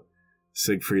Siegfried's help.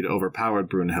 Siegfried overpowered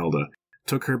Brunhilde,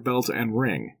 took her belt and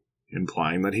ring,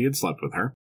 implying that he had slept with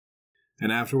her,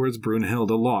 and afterwards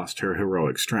Brunhilde lost her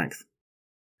heroic strength.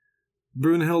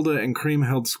 Brunhilde and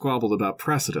Kriemhild squabbled about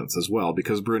precedence as well,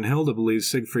 because Brunhilde believed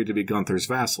Siegfried to be Gunther's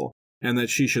vassal, and that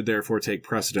she should therefore take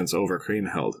precedence over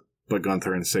Kriemhild, but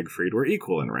Gunther and Siegfried were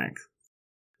equal in rank.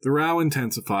 The row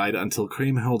intensified until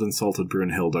Kriemhild insulted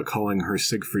Brunhilde, calling her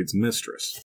Siegfried's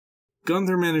mistress.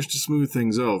 Gunther managed to smooth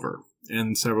things over,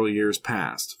 and several years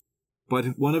passed,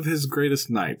 but one of his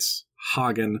greatest knights,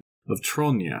 Hagen of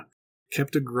Trogna,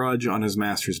 kept a grudge on his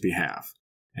master's behalf,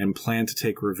 and planned to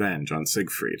take revenge on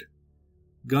Siegfried.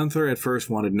 Gunther at first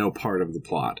wanted no part of the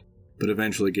plot, but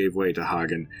eventually gave way to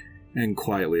Hagen and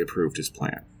quietly approved his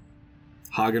plan.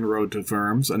 Hagen rode to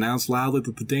Worms, announced loudly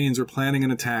that the Danes were planning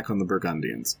an attack on the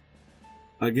Burgundians.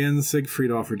 Again,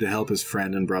 Siegfried offered to help his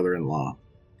friend and brother-in-law.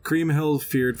 Kriemhild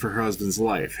feared for her husband's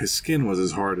life. His skin was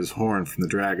as hard as horn from the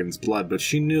dragon's blood, but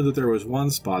she knew that there was one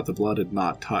spot the blood had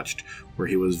not touched, where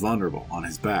he was vulnerable, on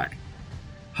his back.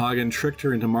 Hagen tricked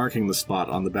her into marking the spot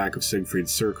on the back of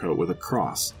Siegfried's surcoat with a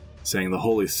cross, saying the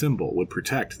holy symbol would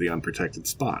protect the unprotected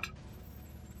spot.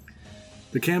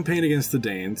 The campaign against the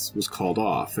Danes was called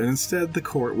off, and instead the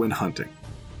court went hunting.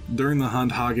 During the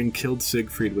hunt, Hagen killed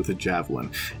Siegfried with a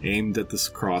javelin, aimed at the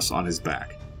cross on his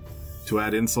back. To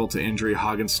add insult to injury,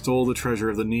 Hagen stole the treasure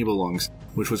of the Nibelungs,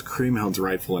 which was Kriemhild's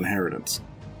rightful inheritance.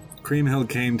 Kriemhild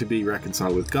came to be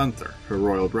reconciled with Gunther, her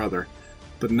royal brother,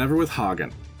 but never with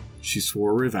Hagen. She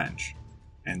swore revenge,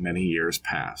 and many years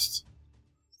passed.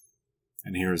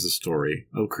 And here is the story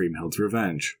of Kriemhild's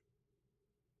revenge.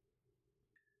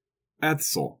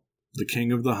 Etzel, the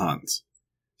king of the Huns,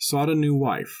 sought a new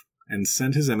wife, and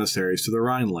sent his emissaries to the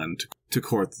Rhineland to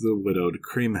court the widowed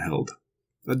Kriemhild.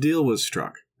 A deal was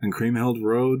struck, and Kriemhild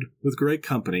rode with great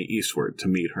company eastward to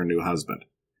meet her new husband.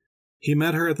 He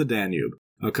met her at the Danube,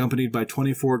 accompanied by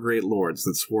 24 great lords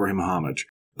that swore him homage,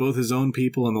 both his own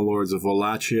people and the lords of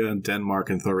Wallachia, Denmark,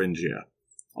 and Thuringia.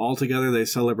 Altogether they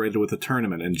celebrated with a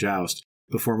tournament and joust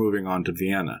before moving on to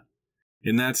Vienna.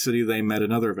 In that city they met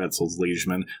another of Etzel's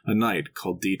liegemen, a knight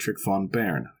called Dietrich von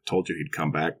Bern. Told you he'd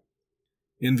come back.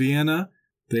 In Vienna,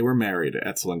 they were married,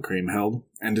 Etzel and Kriemhild,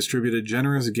 and distributed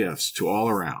generous gifts to all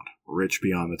around, rich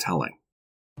beyond the telling.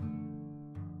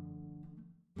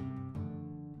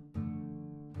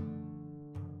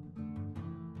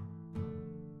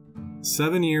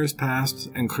 Seven years passed,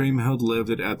 and Kriemhild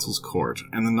lived at Etzel's court,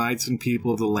 and the knights and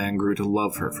people of the land grew to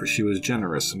love her, for she was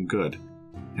generous and good,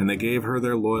 and they gave her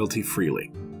their loyalty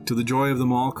freely. To the joy of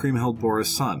them all, Kriemhild bore a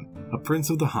son, a prince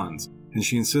of the Huns, and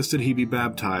she insisted he be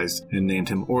baptized and named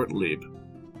him Ortlieb.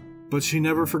 But she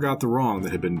never forgot the wrong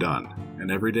that had been done, and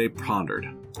every day pondered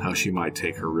how she might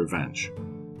take her revenge.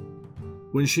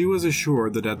 When she was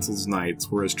assured that Etzel's knights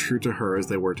were as true to her as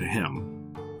they were to him,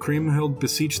 Kriemhild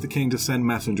beseeched the king to send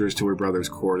messengers to her brother's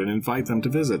court and invite them to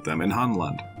visit them in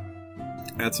Hunland.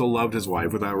 Etzel loved his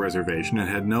wife without reservation and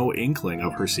had no inkling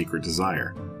of her secret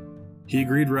desire. He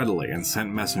agreed readily and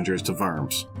sent messengers to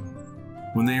Worms.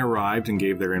 When they arrived and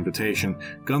gave their invitation,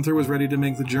 Gunther was ready to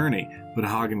make the journey, but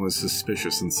Hagen was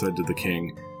suspicious and said to the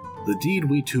king, "The deed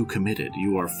we two committed,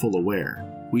 you are full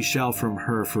aware. We shall from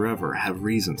her forever have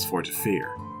reasons for to fear.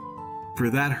 For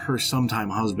that her sometime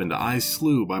husband I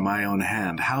slew by my own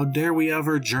hand, how dare we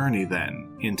ever journey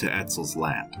then into Etzel's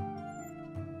land?"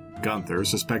 Gunther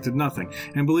suspected nothing,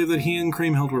 and believed that he and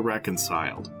Kriemhild were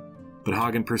reconciled. But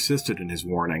Hagen persisted in his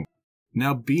warning.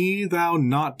 "Now be thou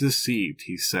not deceived,"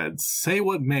 he said. "Say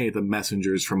what may the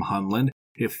messengers from Hunland,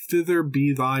 if thither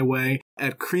be thy way,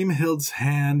 at Kriemhild's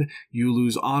hand you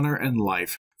lose honor and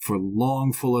life, for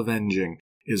long full avenging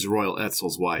is royal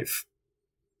Etzel's wife."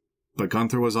 But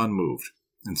Gunther was unmoved,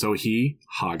 and so he,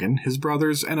 Hagen, his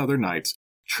brothers, and other knights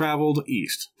traveled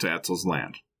east to Etzel's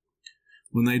land.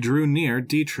 When they drew near,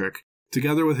 Dietrich,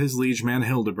 together with his liegeman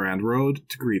Hildebrand, rode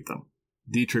to greet them.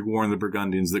 Dietrich warned the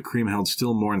Burgundians that Kriemhild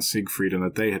still mourned Siegfried and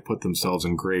that they had put themselves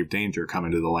in grave danger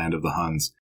coming to the land of the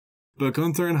Huns. But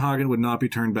Gunther and Hagen would not be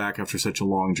turned back after such a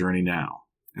long journey now,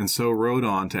 and so rode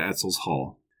on to Etzel's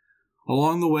hall.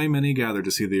 Along the way many gathered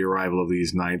to see the arrival of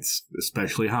these knights,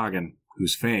 especially Hagen,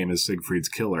 whose fame as Siegfried's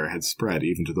killer had spread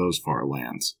even to those far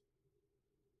lands.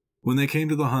 When they came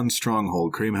to the Hun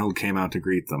stronghold, Kriemhild came out to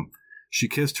greet them. She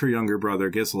kissed her younger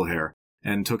brother Giselher,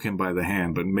 and took him by the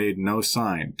hand, but made no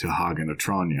sign to Hagen of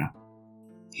Tranya.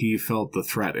 He felt the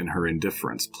threat in her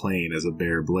indifference, plain as a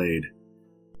bare blade.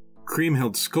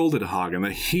 Kriemhild scolded Hagen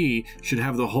that he should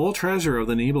have the whole treasure of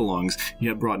the Nibelungs,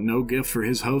 yet brought no gift for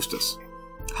his hostess.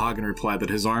 Hagen replied that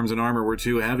his arms and armor were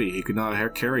too heavy, he could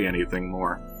not carry anything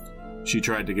more. She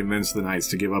tried to convince the knights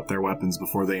to give up their weapons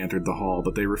before they entered the hall,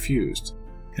 but they refused,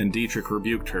 and Dietrich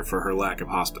rebuked her for her lack of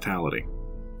hospitality.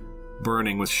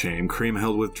 Burning with shame,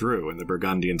 Kriemhild withdrew, and the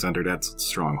Burgundians entered Etzel's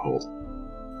stronghold.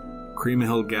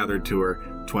 Kriemhild gathered to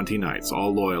her 20 knights,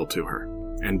 all loyal to her,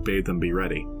 and bade them be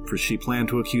ready, for she planned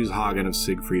to accuse Hagen of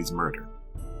Siegfried's murder.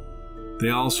 They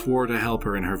all swore to help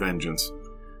her in her vengeance,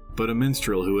 but a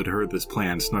minstrel who had heard this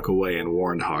plan snuck away and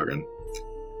warned Hagen.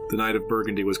 The Knight of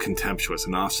Burgundy was contemptuous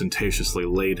and ostentatiously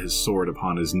laid his sword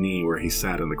upon his knee where he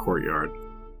sat in the courtyard.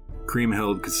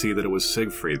 Kriemhild could see that it was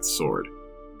Siegfried's sword,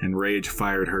 and rage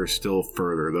fired her still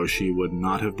further, though she would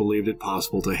not have believed it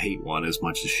possible to hate one as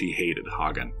much as she hated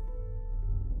Hagen.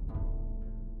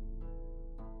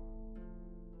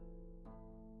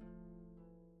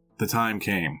 The time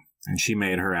came, and she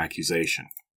made her accusation.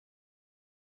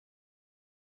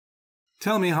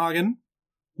 "Tell me, Hagen,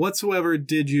 whatsoever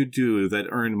did you do that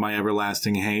earned my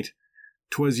everlasting hate?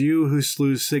 'Twas you who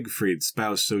slew Siegfried,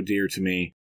 spouse so dear to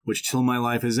me, which till my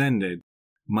life is ended,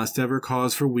 must ever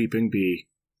cause for weeping be."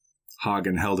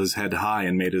 Hagen held his head high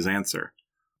and made his answer.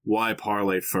 "Why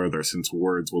parley further, since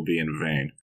words will be in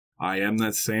vain? I am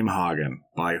that same Hagen,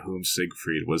 by whom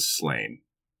Siegfried was slain."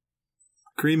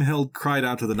 Kriemhild cried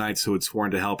out to the knights who had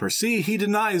sworn to help her, "See, he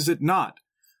denies it not!"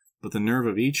 But the nerve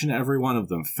of each and every one of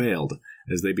them failed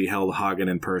as they beheld Hagen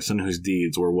in person, whose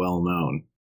deeds were well known.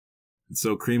 And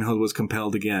so Kriemhild was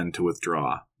compelled again to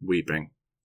withdraw, weeping.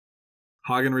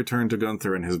 Hagen returned to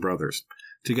Gunther and his brothers.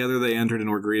 Together they entered and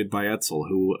were greeted by Etzel,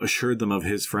 who assured them of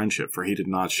his friendship, for he did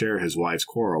not share his wife's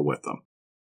quarrel with them.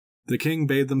 The king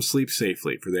bade them sleep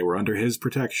safely, for they were under his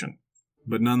protection.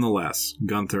 But nonetheless,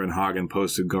 Gunther and Hagen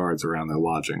posted guards around their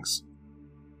lodgings.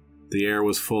 The air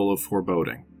was full of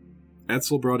foreboding.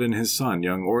 Etzel brought in his son,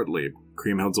 young Ortlieb,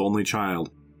 Kriemhild's only child,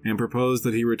 and proposed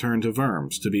that he return to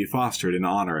Worms to be fostered in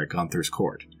honor at Gunther's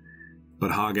court.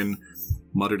 But Hagen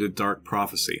muttered a dark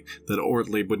prophecy that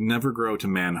Ortlieb would never grow to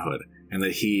manhood, and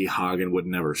that he, Hagen, would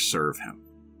never serve him.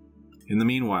 In the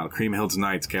meanwhile, Kriemhild's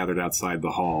knights gathered outside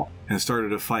the hall and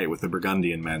started a fight with the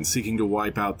Burgundian men, seeking to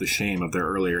wipe out the shame of their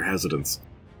earlier hesitance.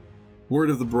 Word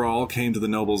of the brawl came to the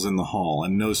nobles in the hall,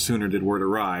 and no sooner did word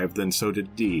arrive than so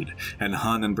did deed, and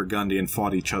Hun and Burgundian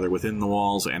fought each other within the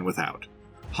walls and without.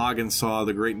 Hagen saw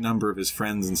the great number of his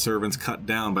friends and servants cut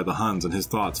down by the Huns, and his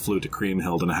thoughts flew to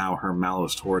Kriemhild and how her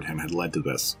malice toward him had led to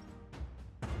this.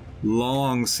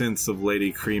 "Long since of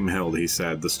Lady Kriemhild," he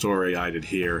said, "the story I did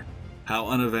hear, how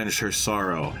unavenged her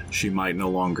sorrow she might no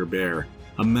longer bear.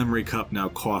 A memory cup now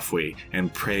quaff we,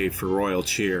 and pray for royal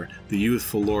cheer. The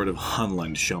youthful lord of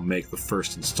Hunland shall make the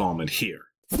first installment here."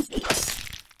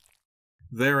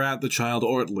 Thereat the child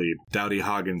Ortlieb doughty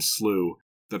Hagen slew,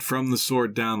 that from the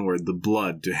sword downward the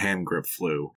blood to handgrip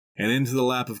flew, and into the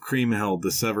lap of Kriemhild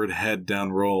the severed head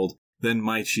down rolled. Then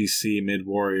might she see mid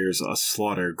warriors a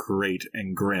slaughter great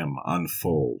and grim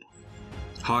unfold.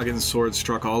 Hagen's sword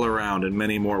struck all around, and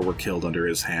many more were killed under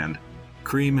his hand.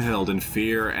 Kriemhild, in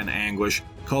fear and anguish,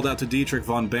 called out to Dietrich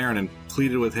von Bern and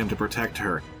pleaded with him to protect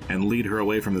her and lead her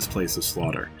away from this place of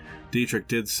slaughter. Dietrich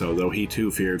did so, though he too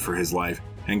feared for his life,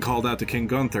 and called out to King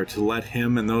Gunther to let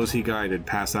him and those he guided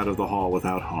pass out of the hall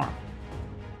without harm.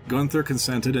 Gunther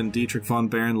consented, and Dietrich von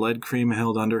Bern led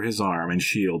Kriemhild under his arm and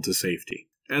shield to safety.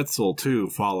 Etzel, too,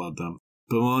 followed them,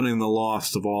 bemoaning the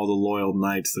loss of all the loyal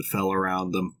knights that fell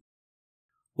around them.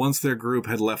 Once their group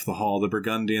had left the hall, the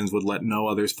Burgundians would let no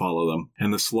others follow them,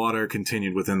 and the slaughter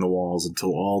continued within the walls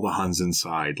until all the Huns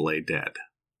inside lay dead.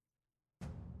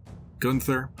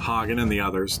 Gunther, Hagen, and the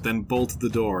others then bolted the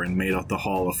door and made of the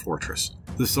hall a fortress.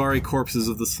 The sorry corpses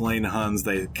of the slain Huns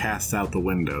they cast out the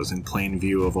windows in plain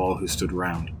view of all who stood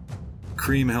round.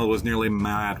 Kriemhild was nearly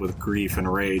mad with grief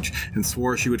and rage, and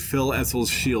swore she would fill Etzel's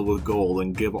shield with gold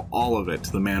and give all of it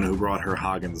to the man who brought her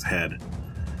Hagen's head.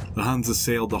 The Huns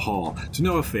assailed the hall, to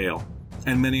no avail,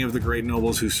 and many of the great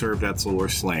nobles who served Etzel were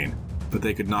slain, but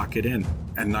they could not get in,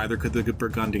 and neither could the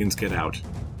Burgundians get out.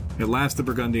 At last the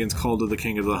Burgundians called to the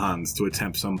king of the Huns to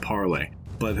attempt some parley,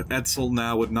 but Etzel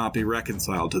now would not be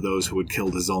reconciled to those who had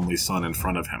killed his only son in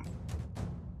front of him.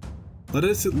 "Let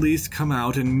us at least come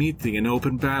out and meet thee in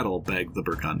open battle," begged the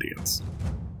Burgundians.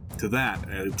 To that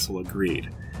Etzel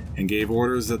agreed, and gave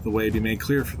orders that the way be made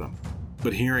clear for them.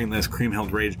 But hearing this,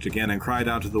 Kriemhild raged again and cried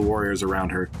out to the warriors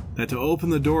around her that to open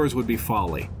the doors would be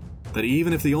folly, that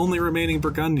even if the only remaining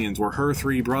Burgundians were her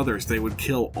 3 brothers, they would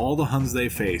kill all the Huns they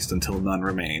faced until none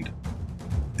remained.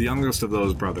 The youngest of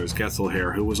those brothers,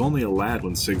 Getzelher, who was only a lad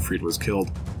when Siegfried was killed,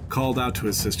 called out to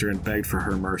his sister and begged for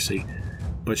her mercy,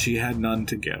 but she had none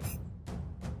to give.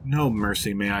 "No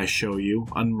mercy may I show you,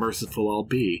 unmerciful I'll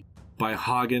be. By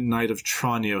Hagen, knight of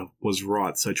Tranya, was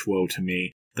wrought such woe to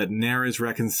me, that ne'er is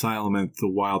reconcilement the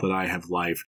while that I have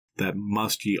life, that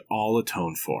must ye all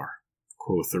atone for,"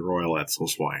 quoth the royal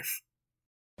Etzel's wife.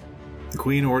 The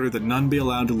queen ordered that none be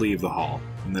allowed to leave the hall,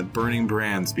 and that burning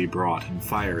brands be brought and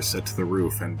fire set to the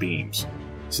roof and beams,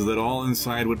 so that all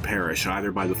inside would perish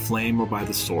either by the flame or by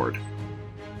the sword.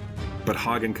 But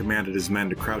Hagen commanded his men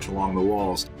to crouch along the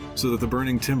walls, so that the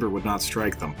burning timber would not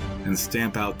strike them, and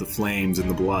stamp out the flames and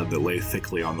the blood that lay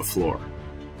thickly on the floor.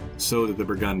 So did the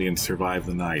Burgundians survive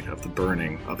the night of the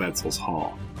burning of Etzel's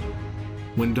hall.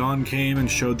 When dawn came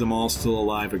and showed them all still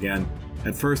alive again,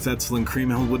 at first Etzel and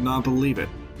Kriemhild would not believe it,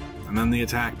 and then the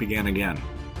attack began again,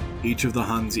 each of the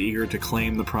Huns eager to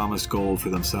claim the promised gold for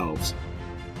themselves.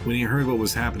 When he heard what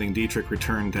was happening, Dietrich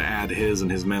returned to add his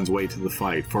and his men's weight to the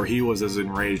fight, for he was as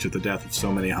enraged at the death of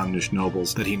so many Hunnish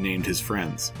nobles that he named his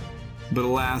friends. But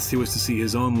alas, he was to see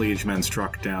his own liegemen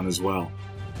struck down as well.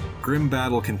 Grim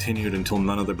battle continued until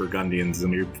none of the Burgundians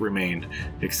remained,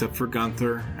 except for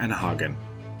Gunther and Hagen.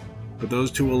 But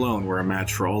those two alone were a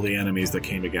match for all the enemies that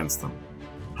came against them.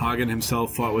 Hagen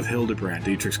himself fought with Hildebrand,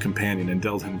 Dietrich's companion, and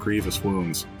dealt him grievous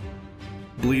wounds.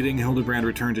 Bleeding, Hildebrand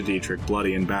returned to Dietrich,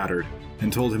 bloody and battered,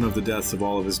 and told him of the deaths of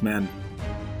all of his men.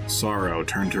 Sorrow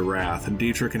turned to wrath, and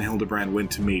Dietrich and Hildebrand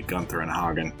went to meet Gunther and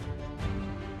Hagen.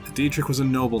 Dietrich was a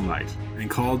noble knight, and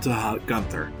called to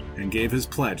Gunther, and gave his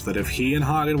pledge that if he and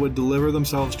Hagen would deliver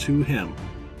themselves to him,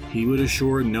 he would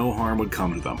assure no harm would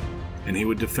come to them, and he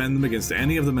would defend them against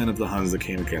any of the men of the Huns that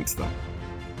came against them.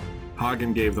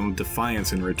 Hagen gave them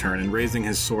defiance in return, and raising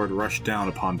his sword rushed down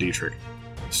upon Dietrich.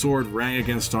 Sword rang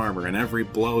against armor, and every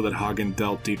blow that Hagen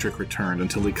dealt Dietrich returned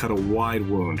until he cut a wide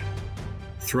wound.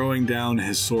 Throwing down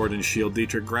his sword and shield,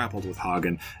 Dietrich grappled with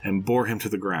Hagen and bore him to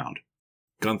the ground.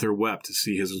 Gunther wept to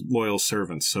see his loyal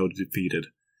servant so defeated.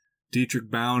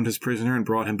 Dietrich bound his prisoner and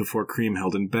brought him before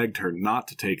Kriemhild and begged her not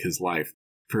to take his life,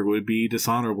 for it would be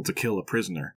dishonorable to kill a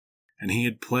prisoner, and he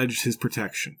had pledged his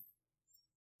protection.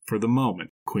 For the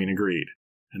moment, the queen agreed,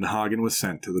 and Hagen was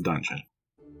sent to the dungeon.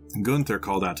 Gunther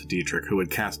called out to Dietrich, who had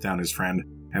cast down his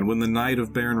friend, and when the Knight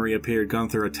of Bern reappeared,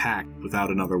 Gunther attacked without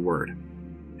another word.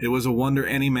 It was a wonder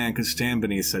any man could stand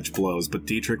beneath such blows, but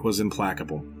Dietrich was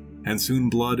implacable, and soon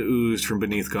blood oozed from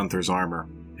beneath Gunther's armor,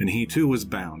 and he too was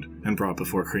bound and brought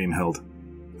before Kriemhild.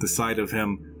 The sight of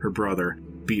him, her brother,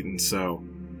 beaten so,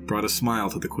 brought a smile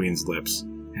to the queen's lips,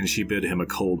 and she bid him a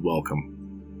cold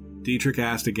welcome. Dietrich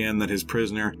asked again that his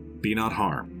prisoner be not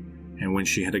harmed, and when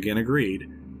she had again agreed,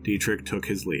 Dietrich took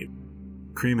his leave.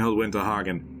 Kriemhild went to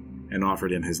Hagen and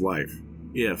offered him his life,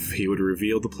 if he would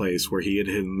reveal the place where he had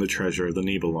hidden the treasure of the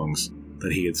Nibelungs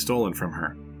that he had stolen from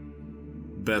her.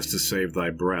 "Best to save thy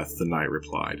breath," the knight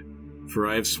replied, "for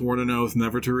I have sworn an oath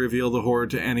never to reveal the hoard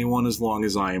to anyone as long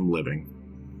as I am living."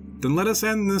 "Then let us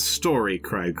end this story,"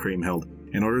 cried Kriemhild,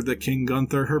 and ordered that King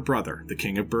Gunther, her brother, the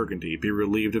King of Burgundy, be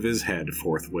relieved of his head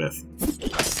forthwith.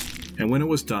 And when it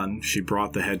was done, she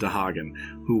brought the head to Hagen,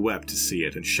 who wept to see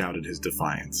it and shouted his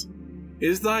defiance.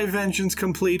 "Is thy vengeance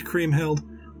complete, Kriemhild?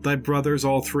 Thy brothers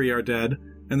all three are dead,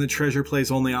 and the treasure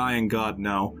place only I and God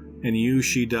know, and you,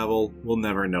 she-devil, will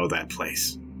never know that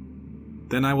place.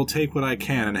 Then I will take what I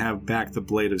can and have back the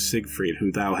blade of Siegfried,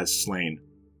 who thou hast slain."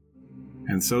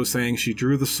 And so saying, she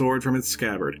drew the sword from its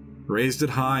scabbard, raised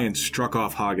it high, and struck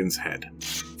off Hagen's head.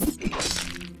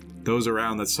 Those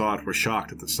around that saw it were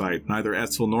shocked at the sight. Neither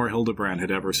Etzel nor Hildebrand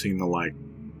had ever seen the like.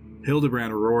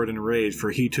 Hildebrand roared in rage, for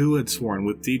he too had sworn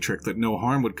with Dietrich that no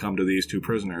harm would come to these two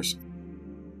prisoners.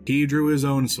 He drew his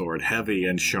own sword, heavy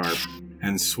and sharp,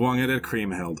 and swung it at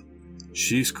Kriemhild.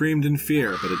 She screamed in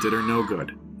fear, but it did her no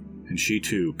good, and she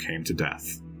too came to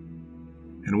death.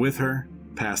 And with her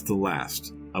passed the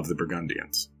last of the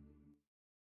Burgundians.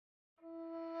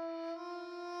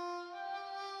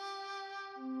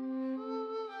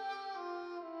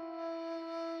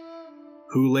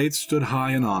 Who late stood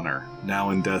high in honor, now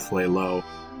in death lay low,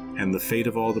 and the fate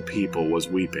of all the people was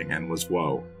weeping and was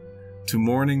woe. To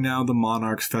mourning now the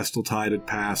monarch's festal tide had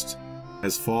passed,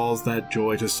 as falls that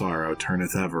joy to sorrow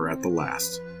turneth ever at the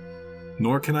last.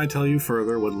 Nor can I tell you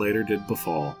further what later did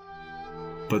befall,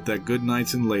 but that good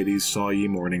knights and ladies saw ye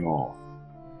mourning all,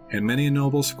 and many a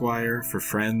noble squire for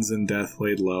friends in death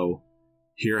laid low.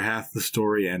 Here hath the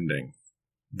story ending,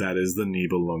 that is the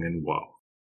Nibelungen woe.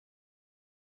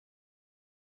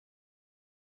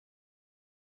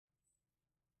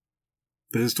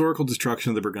 The historical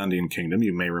destruction of the Burgundian kingdom,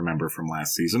 you may remember from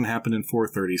last season, happened in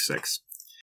 436.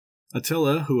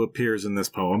 Attila, who appears in this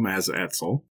poem as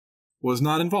Etzel, was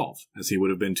not involved, as he would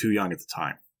have been too young at the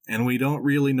time, and we don't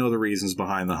really know the reasons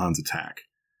behind the Huns' attack.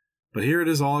 But here it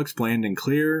is all explained in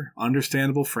clear,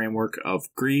 understandable framework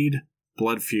of greed,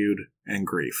 blood feud, and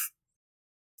grief.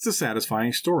 It's a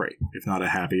satisfying story, if not a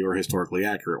happy or historically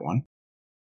accurate one.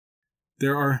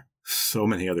 There are so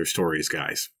many other stories,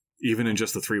 guys, even in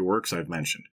just the three works I've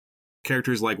mentioned.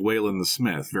 Characters like Wayland the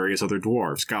Smith, various other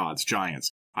dwarves, gods,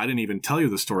 giants. I didn't even tell you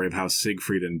the story of how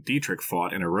Siegfried and Dietrich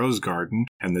fought in a rose garden,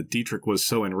 and that Dietrich was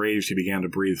so enraged he began to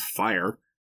breathe fire.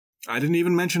 I didn't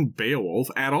even mention Beowulf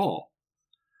at all.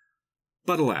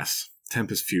 But alas,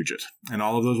 tempus fugit, and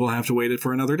all of those will have to wait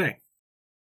for another day.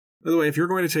 By the way, if you're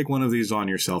going to take one of these on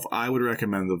yourself, I would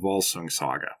recommend the Volsung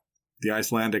saga. The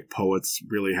Icelandic poets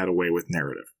really had a way with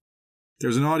narrative.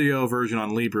 There's an audio version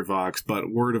on LibriVox,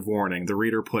 but word of warning, the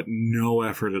reader put no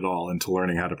effort at all into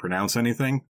learning how to pronounce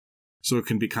anything, so it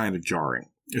can be kind of jarring.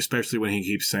 especially when he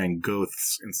keeps saying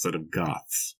Goths instead of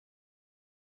Goths.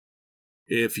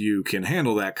 If you can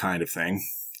handle that kind of thing,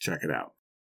 check it out.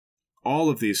 All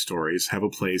of these stories have a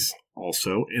place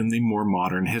also in the more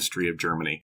modern history of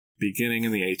Germany, beginning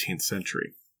in the 18th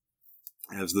century,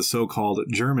 as the so-called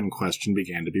German question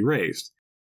began to be raised.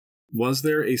 Was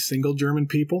there a single German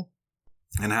people?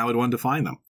 And how would one define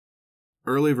them?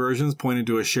 Early versions pointed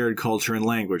to a shared culture and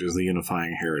language as the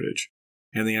unifying heritage,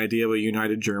 and the idea of a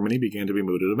united Germany began to be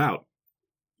mooted about.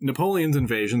 Napoleon's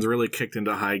invasions really kicked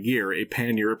into high gear a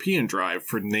pan-European drive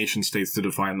for nation-states to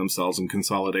define themselves and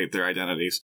consolidate their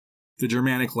identities. The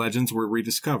Germanic legends were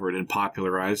rediscovered and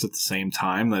popularized at the same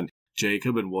time that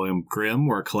Jacob and William Grimm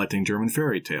were collecting German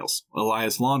fairy tales.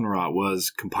 Elias Lönnrot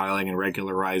was compiling and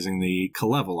regularizing the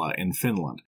Kalevala in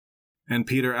Finland. And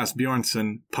Peter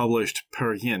Asbjornsen published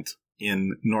Per Gynt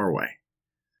in Norway.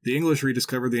 The English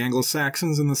rediscovered the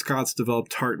Anglo-Saxons, and the Scots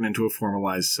developed Tartan into a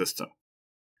formalized system.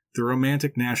 The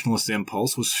Romantic nationalist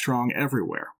impulse was strong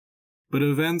everywhere, but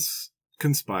events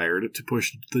conspired to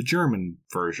push the German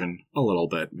version a little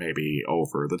bit, maybe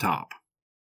over the top.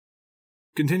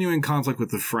 Continuing conflict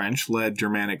with the French led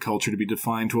Germanic culture to be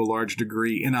defined to a large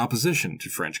degree in opposition to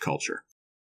French culture.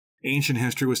 Ancient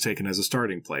history was taken as a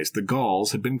starting place. The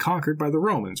Gauls had been conquered by the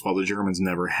Romans, while the Germans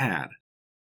never had.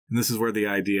 And this is where the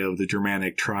idea of the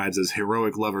Germanic tribes as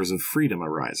heroic lovers of freedom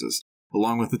arises,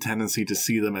 along with the tendency to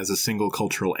see them as a single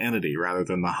cultural entity rather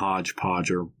than the hodgepodge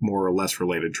or more or less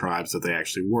related tribes that they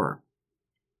actually were.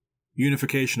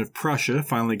 Unification of Prussia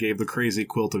finally gave the crazy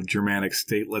quilt of Germanic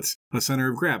statelets a center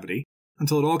of gravity,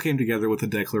 until it all came together with the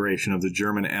declaration of the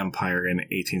German Empire in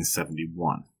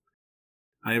 1871.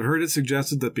 I have heard it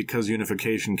suggested that because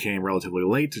unification came relatively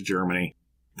late to Germany,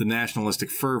 the nationalistic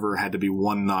fervor had to be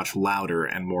one notch louder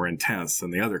and more intense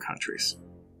than the other countries.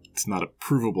 It's not a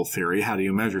provable theory, how do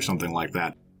you measure something like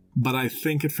that? But I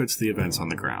think it fits the events on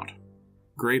the ground.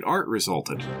 Great art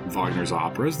resulted. Wagner's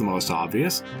operas, the most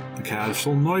obvious, the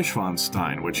Castle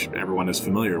Neuschwanstein, which everyone is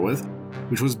familiar with,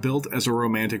 which was built as a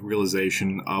romantic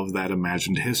realization of that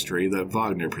imagined history that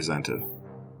Wagner presented.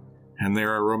 And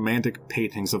there are romantic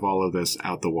paintings of all of this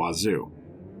out the wazoo.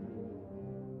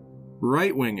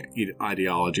 Right-wing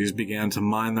ideologies began to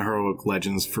mine the heroic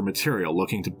legends for material,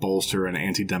 looking to bolster an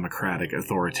anti-democratic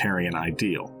authoritarian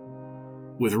ideal.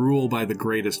 With rule by the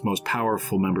greatest, most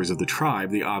powerful members of the tribe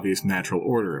the obvious natural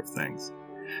order of things.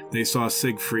 They saw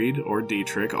Siegfried, or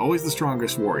Dietrich, always the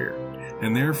strongest warrior,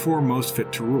 and therefore most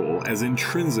fit to rule, as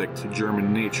intrinsic to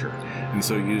German nature, and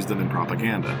so used them in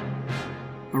propaganda.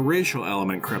 A racial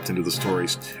element crept into the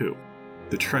stories too.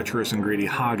 The treacherous and greedy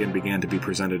Hagen began to be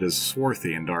presented as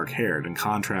swarthy and dark-haired, and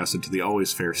contrasted to the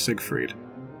always fair Siegfried.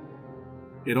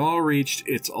 It all reached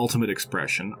its ultimate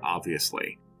expression,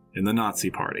 obviously, in the Nazi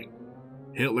Party.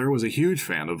 Hitler was a huge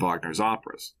fan of Wagner's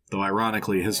operas, though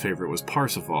ironically his favorite was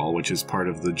Parsifal, which is part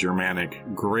of the Germanic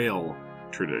Grail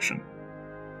tradition,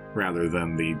 rather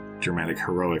than the Germanic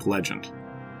heroic legend.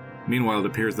 Meanwhile, it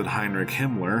appears that Heinrich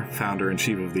Himmler,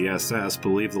 founder-in-chief of the SS,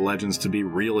 believed the legends to be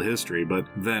real history, but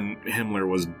then Himmler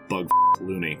was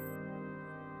loony.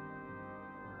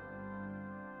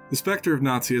 The specter of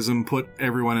Nazism put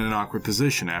everyone in an awkward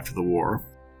position after the war,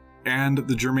 and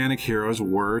the Germanic heroes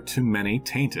were, to many,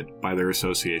 tainted by their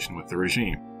association with the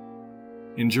regime.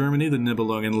 In Germany, the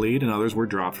Nibelungenlied and others were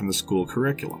dropped from the school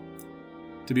curriculum.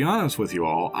 To be honest with you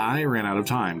all, I ran out of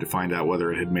time to find out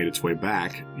whether it had made its way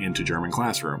back into German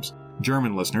classrooms.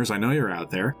 German listeners, I know you're out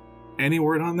there. Any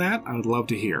word on that? I would love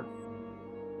to hear.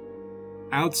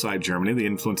 Outside Germany, the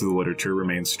influence of the literature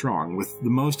remains strong, with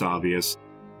the most obvious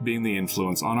being the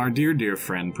influence on our dear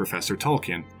friend Professor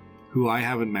Tolkien, who I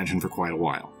haven't mentioned for quite a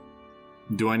while.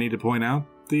 Do I need to point out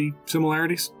the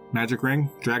similarities? Magic Ring,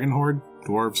 Dragon Horde,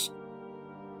 Dwarves.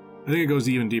 I think it goes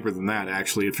even deeper than that,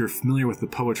 actually. If you're familiar with the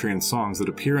poetry and songs that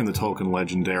appear in the Tolkien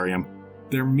legendarium,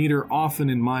 their meter often,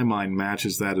 in my mind,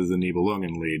 matches that of the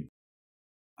Nibelungenlied.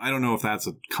 I don't know if that's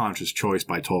a conscious choice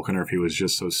by Tolkien or if he was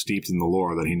just so steeped in the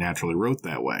lore that he naturally wrote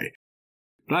that way.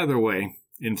 But either way,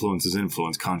 influence is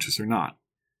influence, conscious or not.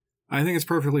 I think it's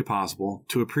perfectly possible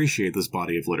to appreciate this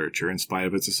body of literature in spite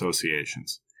of its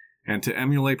associations, and to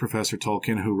emulate Professor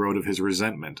Tolkien, who wrote of his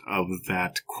resentment of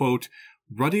that, quote,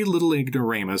 ruddy little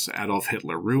ignoramus Adolf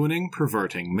Hitler, ruining,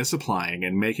 perverting, misapplying,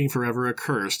 and making forever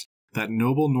accursed that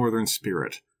noble northern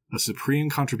spirit, a supreme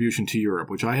contribution to Europe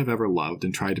which I have ever loved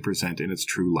and tried to present in its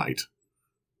true light.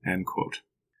 End quote.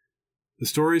 The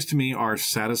stories to me are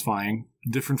satisfying,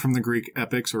 different from the Greek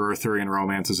epics or Arthurian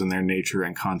romances in their nature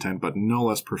and content, but no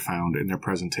less profound in their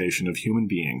presentation of human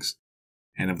beings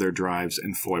and of their drives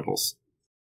and foibles.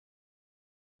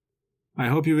 I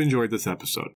hope you've enjoyed this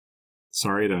episode.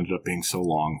 Sorry it ended up being so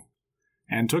long.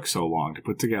 and took so long to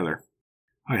put together.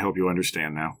 I hope you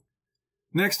understand now.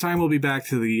 Next time we'll be back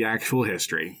to the actual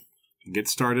history and get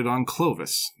started on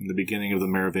Clovis in the beginning of the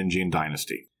Merovingian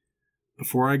dynasty.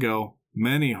 Before I go,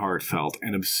 many heartfelt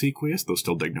and obsequious, though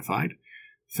still dignified,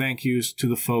 thank yous to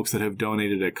the folks that have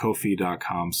donated at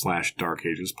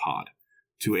ko-fi.com/darkagespod.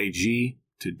 To AG,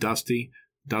 to Dusty.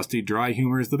 Dusty dry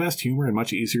humor is the best humor and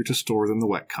much easier to store than the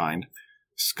wet kind.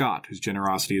 Scott, whose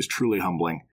generosity is truly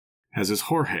humbling, as is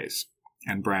Jorge's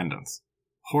and Brandon's.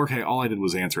 Jorge, all I did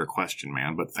was answer a question,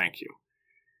 man, but thank you.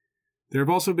 There have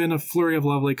also been a flurry of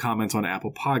lovely comments on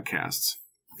Apple Podcasts.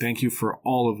 Thank you for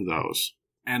all of those.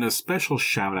 And a special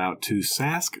shout out to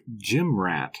Sask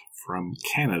Jimrat from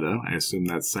Canada, I assume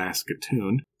that's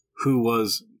Saskatoon, who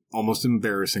was almost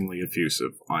embarrassingly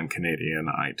effusive on Canadian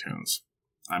iTunes.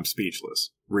 I'm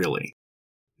speechless, really.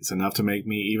 It's enough to make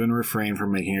me even refrain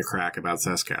from making a crack about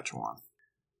Saskatchewan.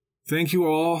 Thank you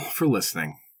all for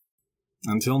listening.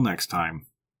 Until next time,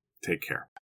 take care.